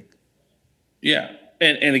saying. Yeah.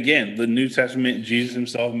 And again, the New Testament, Jesus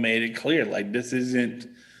himself made it clear. Like, this isn't,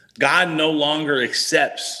 God no longer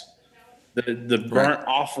accepts the burnt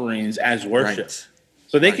offerings as worship. Right.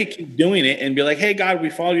 So they could keep doing it and be like, hey, God, we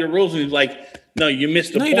follow your rules. And he's like, no, you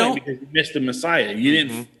missed the point because you missed the Messiah.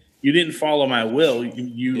 You didn't follow my will.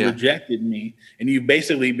 You rejected me. And you've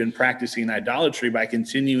basically been practicing idolatry by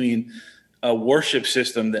continuing a worship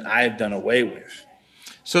system that I have done away with.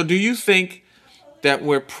 So do you think that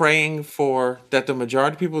we're praying that the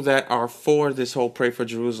majority of people that are for this whole pray for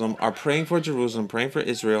Jerusalem are praying for Jerusalem, praying for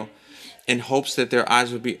Israel, in hopes that their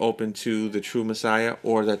eyes would be open to the true Messiah,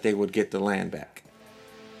 or that they would get the land back?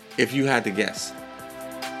 If you had to guess.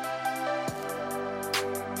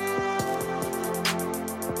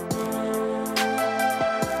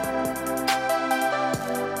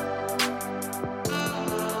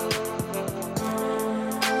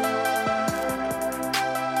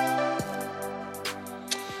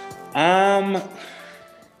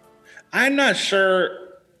 I'm not sure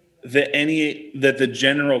that the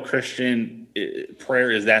general Christian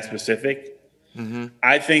prayer is that specific. Mm-hmm.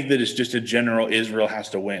 I think that it's just a general Israel has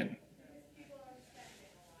to win.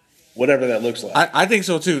 whatever that looks like. I think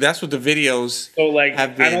so too. That's what the videos. So like,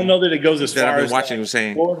 have been, I don't know that it goes as that far I've been as watching like, was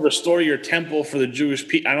saying. Lord, restore your temple for the Jewish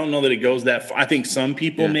people. I don't know that it goes that far. I think some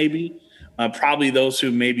people maybe, probably those who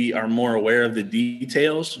maybe are more aware of the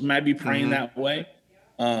details might be praying that way,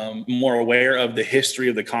 more aware of the history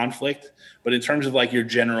of the conflict. But in terms of like your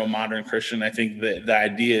general modern Christian, I think that the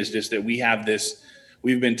idea is just that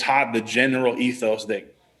we've been taught the general ethos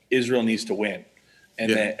that Israel needs to win.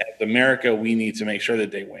 And that as America, we need to make sure that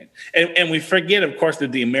they win. And we forget, of course,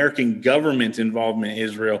 that the American government's involvement in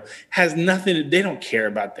Israel has nothing. They don't care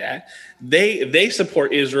about that. They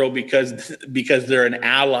support Israel because they're an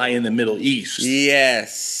ally in the Middle East.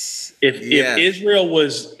 Yes. If Israel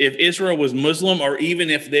was Muslim, or even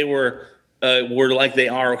if they were like they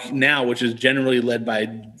are now, which is generally led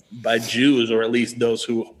by Jews, or at least those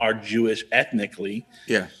who are Jewish ethnically.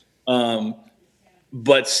 Yeah.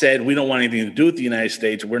 But said, we don't want anything to do with the United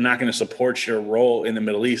States. We're not going to support your role in the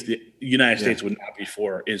Middle East. The United States would not be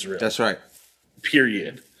for Israel. That's right.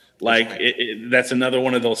 Period. Like that's another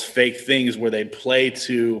one of those fake things where they play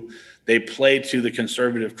to the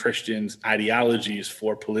conservative Christians' ideologies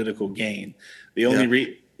for political gain. The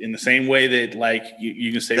only in the same way that like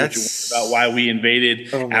you can say what you want about why we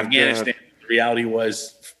invaded Afghanistan. The reality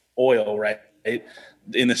was oil, right?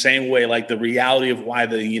 In the same way, like the reality of why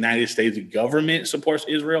the United States government supports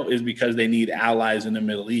Israel is because they need allies in the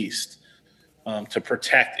Middle East to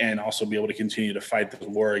protect and also be able to continue to fight the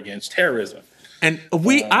war against terrorism. And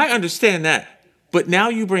I understand that. But now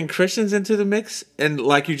you bring Christians into the mix. And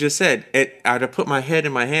like you just said, I'd have put my head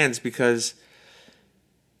in my hands because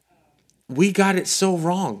we got it so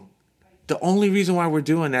wrong. The only reason why we're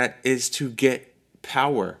doing that is to get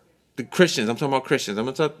power. The Christians, I'm talking about Christians. I'm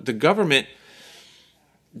talking about the government,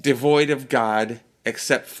 devoid of God,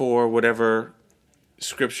 except for whatever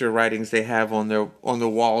scripture writings they have on the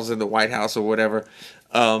walls in the White House or whatever.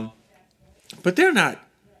 But they're not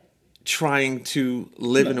trying to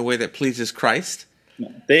live in a way that pleases Christ.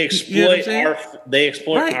 No. They exploit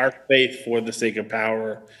Right. our faith for the sake of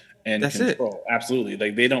power and control. Absolutely.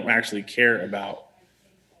 Like they don't actually care about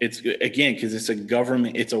it's again because it's a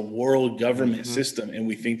government, it's a world government system, and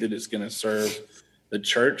we think that it's going to serve the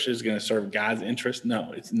church, is going to serve God's interest.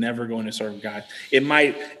 No, it's never going to serve God. It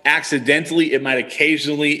might accidentally, it might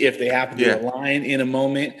occasionally, if they happen to align in a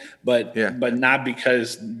moment, but not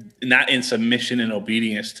in submission and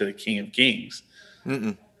obedience to the King of Kings.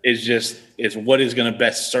 It's what is going to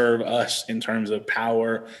best serve us in terms of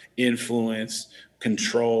power, influence,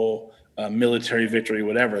 control, military victory,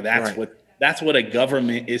 whatever. That's what a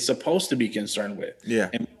government is supposed to be concerned with. Yeah.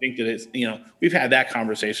 And we think that it's, we've had that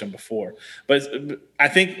conversation before. But I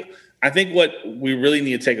think what we really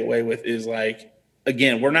need to take away with is like,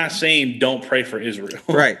 again, we're not saying don't pray for Israel.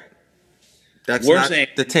 Right. We're not saying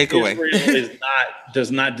the takeaway. Israel does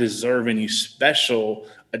not deserve any special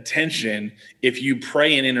attention if you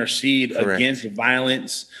pray and intercede against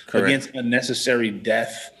violence, against unnecessary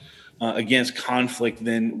death, against conflict.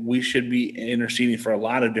 Then we should be interceding for a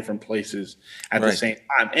lot of different places at the same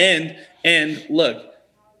time. And look,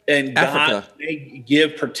 and God may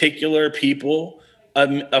give particular people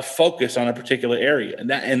a focus on a particular area,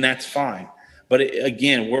 and that's fine. But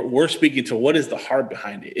again, we're speaking to what is the heart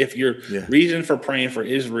behind it. If your reason for praying for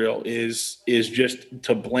Israel is just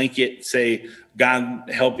to blanket say, God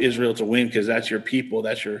help Israel to win because that's your people,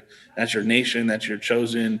 that's your nation, that's your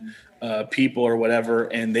chosen people or whatever,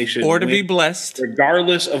 and they should be blessed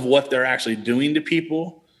regardless of what they're actually doing to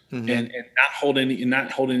people, and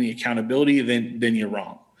not hold any accountability, then you're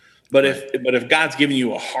wrong. But if God's giving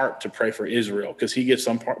you a heart to pray for Israel, because He gives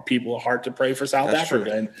some people a heart to pray for South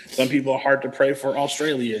Africa, and some people a heart to pray for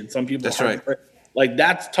Australia, and some people to pray, like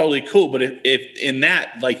that's totally cool. But if in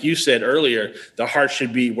that, like you said earlier, the heart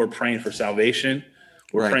should be we're praying for salvation,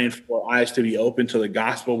 we're praying for eyes to be open to the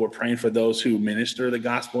gospel, we're praying for those who minister the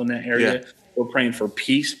gospel in that area, we're praying for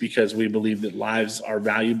peace because we believe that lives are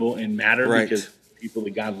valuable and matter because people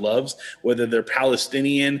that God loves, whether they're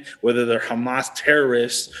Palestinian, whether they're Hamas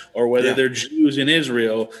terrorists, or whether they're Jews in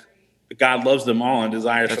Israel, God loves them all and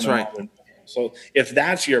desires for them all. So if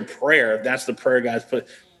that's your prayer, if that's the prayer God's put,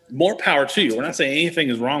 more power to you. We're not saying anything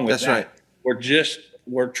is wrong with that.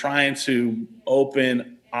 We're trying to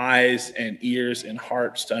open eyes and ears and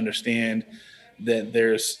hearts to understand that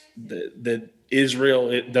that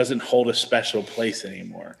Israel, it doesn't hold a special place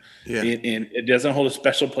anymore. It doesn't hold a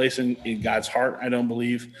special place in God's heart, I don't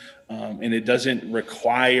believe. And it doesn't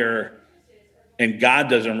require, and God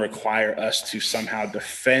doesn't require us to somehow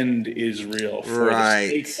defend Israel for the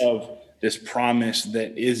sake of this promise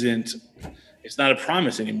that isn't, it's not a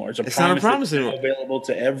promise anymore. It's not a promise anymore. Available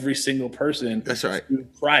to every single person through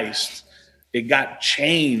Christ. it got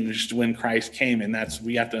changed when Christ came, and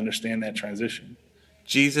we have to understand that transition.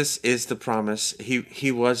 Jesus is the promise.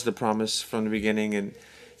 He was the promise from the beginning, and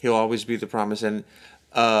he'll always be the promise. And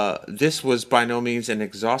this was by no means an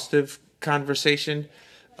exhaustive conversation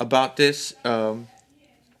about this.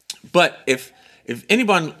 But if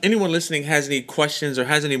anyone listening has any questions or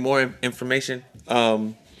has any more information,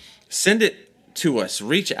 send it to us.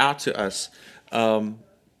 Reach out to us,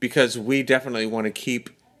 because we definitely want to keep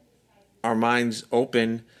our minds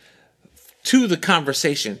open to the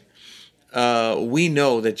conversation. We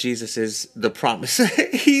know that Jesus is the promise.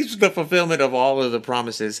 He's the fulfillment of all of the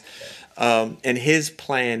promises. And his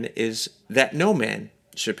plan is that no man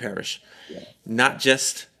should perish. Not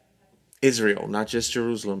just Israel, not just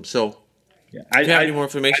Jerusalem. So do you have any more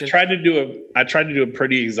information? I tried to do a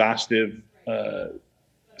pretty exhaustive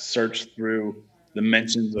search through the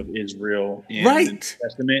mentions of Israel in the New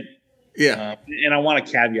Testament. Yeah. And I want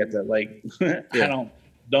to caveat that, like, I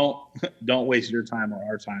don't waste your time or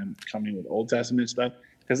our time coming with Old Testament stuff,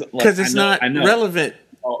 because it's not relevant.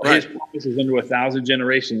 His promise is under 1,000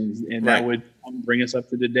 generations, and that would bring us up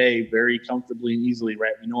to today very comfortably and easily,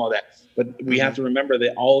 right? We know all that, but we have to remember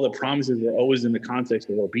that all the promises are always in the context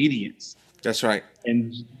of obedience. That's right.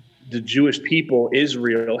 And the Jewish people,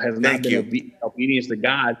 Israel, has not been obedience to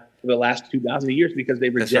God for the last 2,000 years because they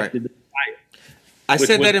rejected the Messiah. I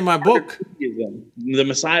said that in my book. The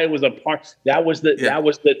Messiah was a part. That was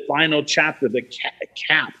the final chapter. The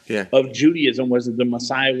cap of Judaism was that the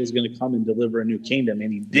Messiah was going to come and deliver a new kingdom,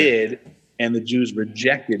 and he did. And the Jews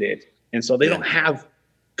rejected it, and so they don't have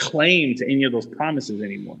claim to any of those promises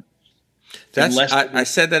anymore. I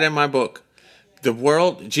said that in my book.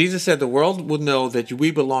 Jesus said the world will know that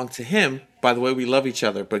we belong to him by the way we love each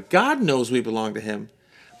other, but God knows we belong to him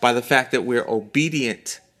by the fact that we're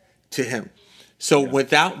obedient to him. So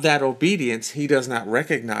without that obedience, he does not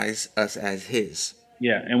recognize us as his.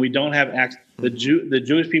 Yeah, and we don't have access. The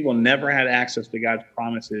Jewish people never had access to God's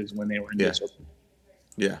promises when they were in disobedience.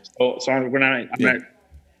 Yeah. So I'm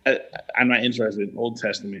not interested in Old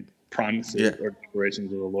Testament promises or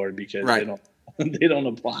declarations of the Lord, because they don't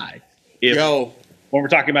apply. When we're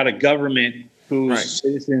talking about a government whose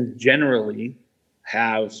citizens generally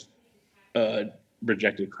have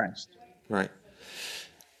rejected Christ. Right.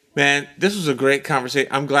 Man, this was a great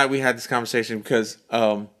conversation. I'm glad we had this conversation, because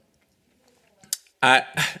I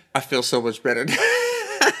feel so much better.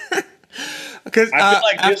 Because I feel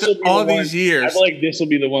like after all these years, I feel like this will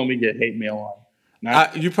be the one we get hate mail on.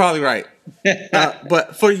 You're probably right.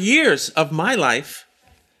 But for years of my life,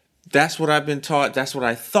 that's what I've been taught. That's what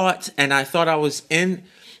I thought, and I thought I was in.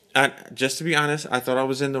 Just to be honest, I thought I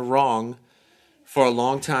was in the wrong for a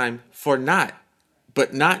long time for not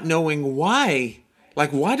knowing why.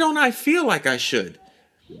 Like, why don't I feel like I should?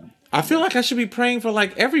 Yeah. I feel like I should be praying for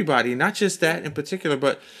like everybody, not just that in particular.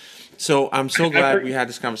 But so I'm so glad we had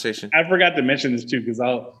this conversation. I forgot to mention this too, because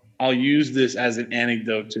I'll use this as an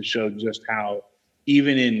anecdote to show just how,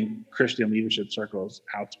 even in Christian leadership circles,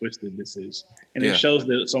 how twisted this is. And it shows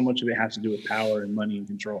that so much of it has to do with power and money and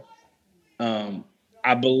control.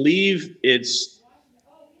 I believe it's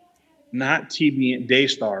not TBN,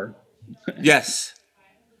 Daystar. Yes.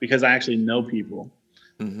 Because I actually know people.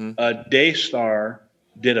 Daystar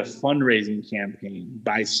did a fundraising campaign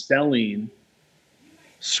by selling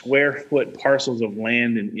square foot parcels of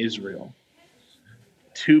land in Israel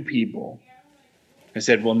to people, and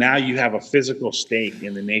said, well, now you have a physical stake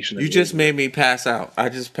in the nation of Israel. Just made me pass out. I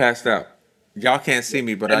just passed out. Y'all can't see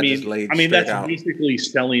me, but I just laid straight out. That's basically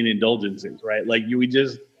selling indulgences, right? Like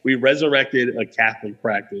we resurrected a Catholic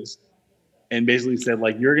practice and basically said,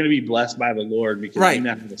 like, you're going to be blessed by the Lord because you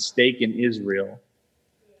now have a stake in Israel.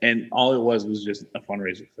 And all it was just a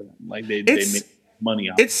fundraiser for them. Like they made money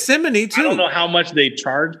off it's simony too. I don't know how much they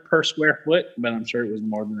charge per square foot, but I'm sure it was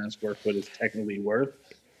more than that square foot is technically worth.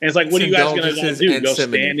 And it's like, what are you guys going to do? Go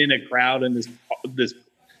stand in a crowd in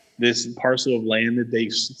this parcel of land that they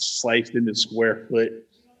sliced into square foot?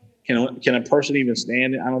 Can a person even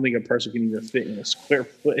stand it? I don't think a person can even fit in a square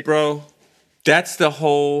foot. Bro, that's the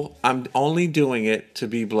whole. I'm only doing it to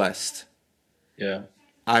be blessed. Yeah.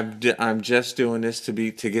 I'm just doing this to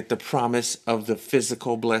get the promise of the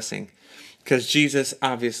physical blessing, because Jesus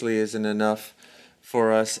obviously isn't enough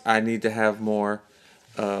for us. I need to have more.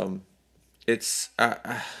 I'm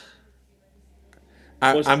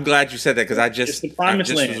glad you said that, because I just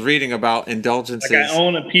was reading about indulgences. Like, I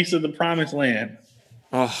own a piece of the promised land.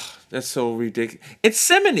 Oh, that's so ridiculous. It's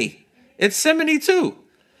simony. It's simony too.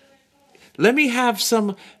 Let me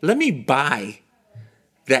buy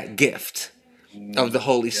that gift of the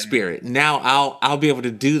Holy Spirit. Now I'll be able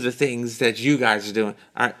to do the things that you guys are doing.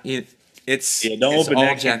 It's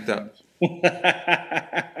all jacked up.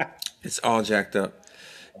 It's all jacked up.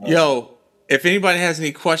 Yo, if anybody has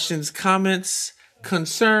any questions, comments,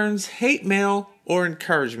 concerns, hate mail, or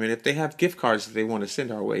encouragement, if they have gift cards that they want to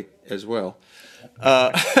send our way as well.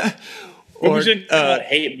 Or we should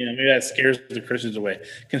hate mail. Maybe that scares the Christians away.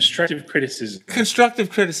 Constructive criticism. Constructive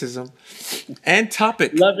criticism and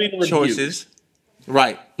topic Loving choices.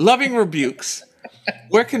 Right. Loving rebukes.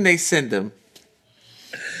 Where can they send them?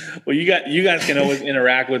 Well, you guys can always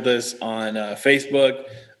interact with us on Facebook,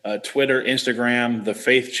 Twitter, Instagram, the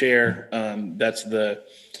Faith Chair. That's the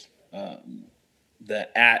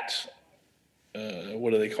at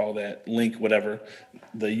what do they call that link? Whatever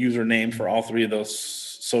the username for all three of those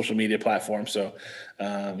social media platforms. So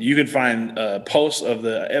you can find posts of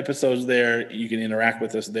the episodes there. You can interact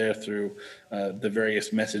with us there through the various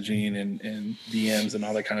messaging and DMs and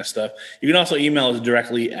all that kind of stuff. You can also email us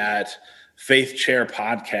directly at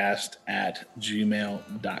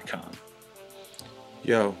faithchairpodcast@gmail.com.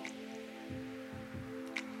 Yo,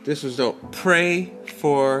 this was dope. Pray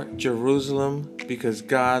for Jerusalem because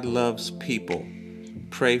God loves people.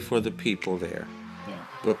 Pray for the people there. Yeah.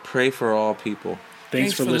 But pray for all people.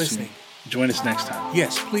 Thanks for listening. Join us next time.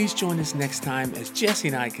 Yes, please join us next time as Jesse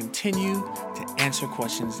and I continue to answer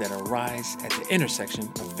questions that arise at the intersection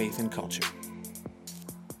of faith and culture.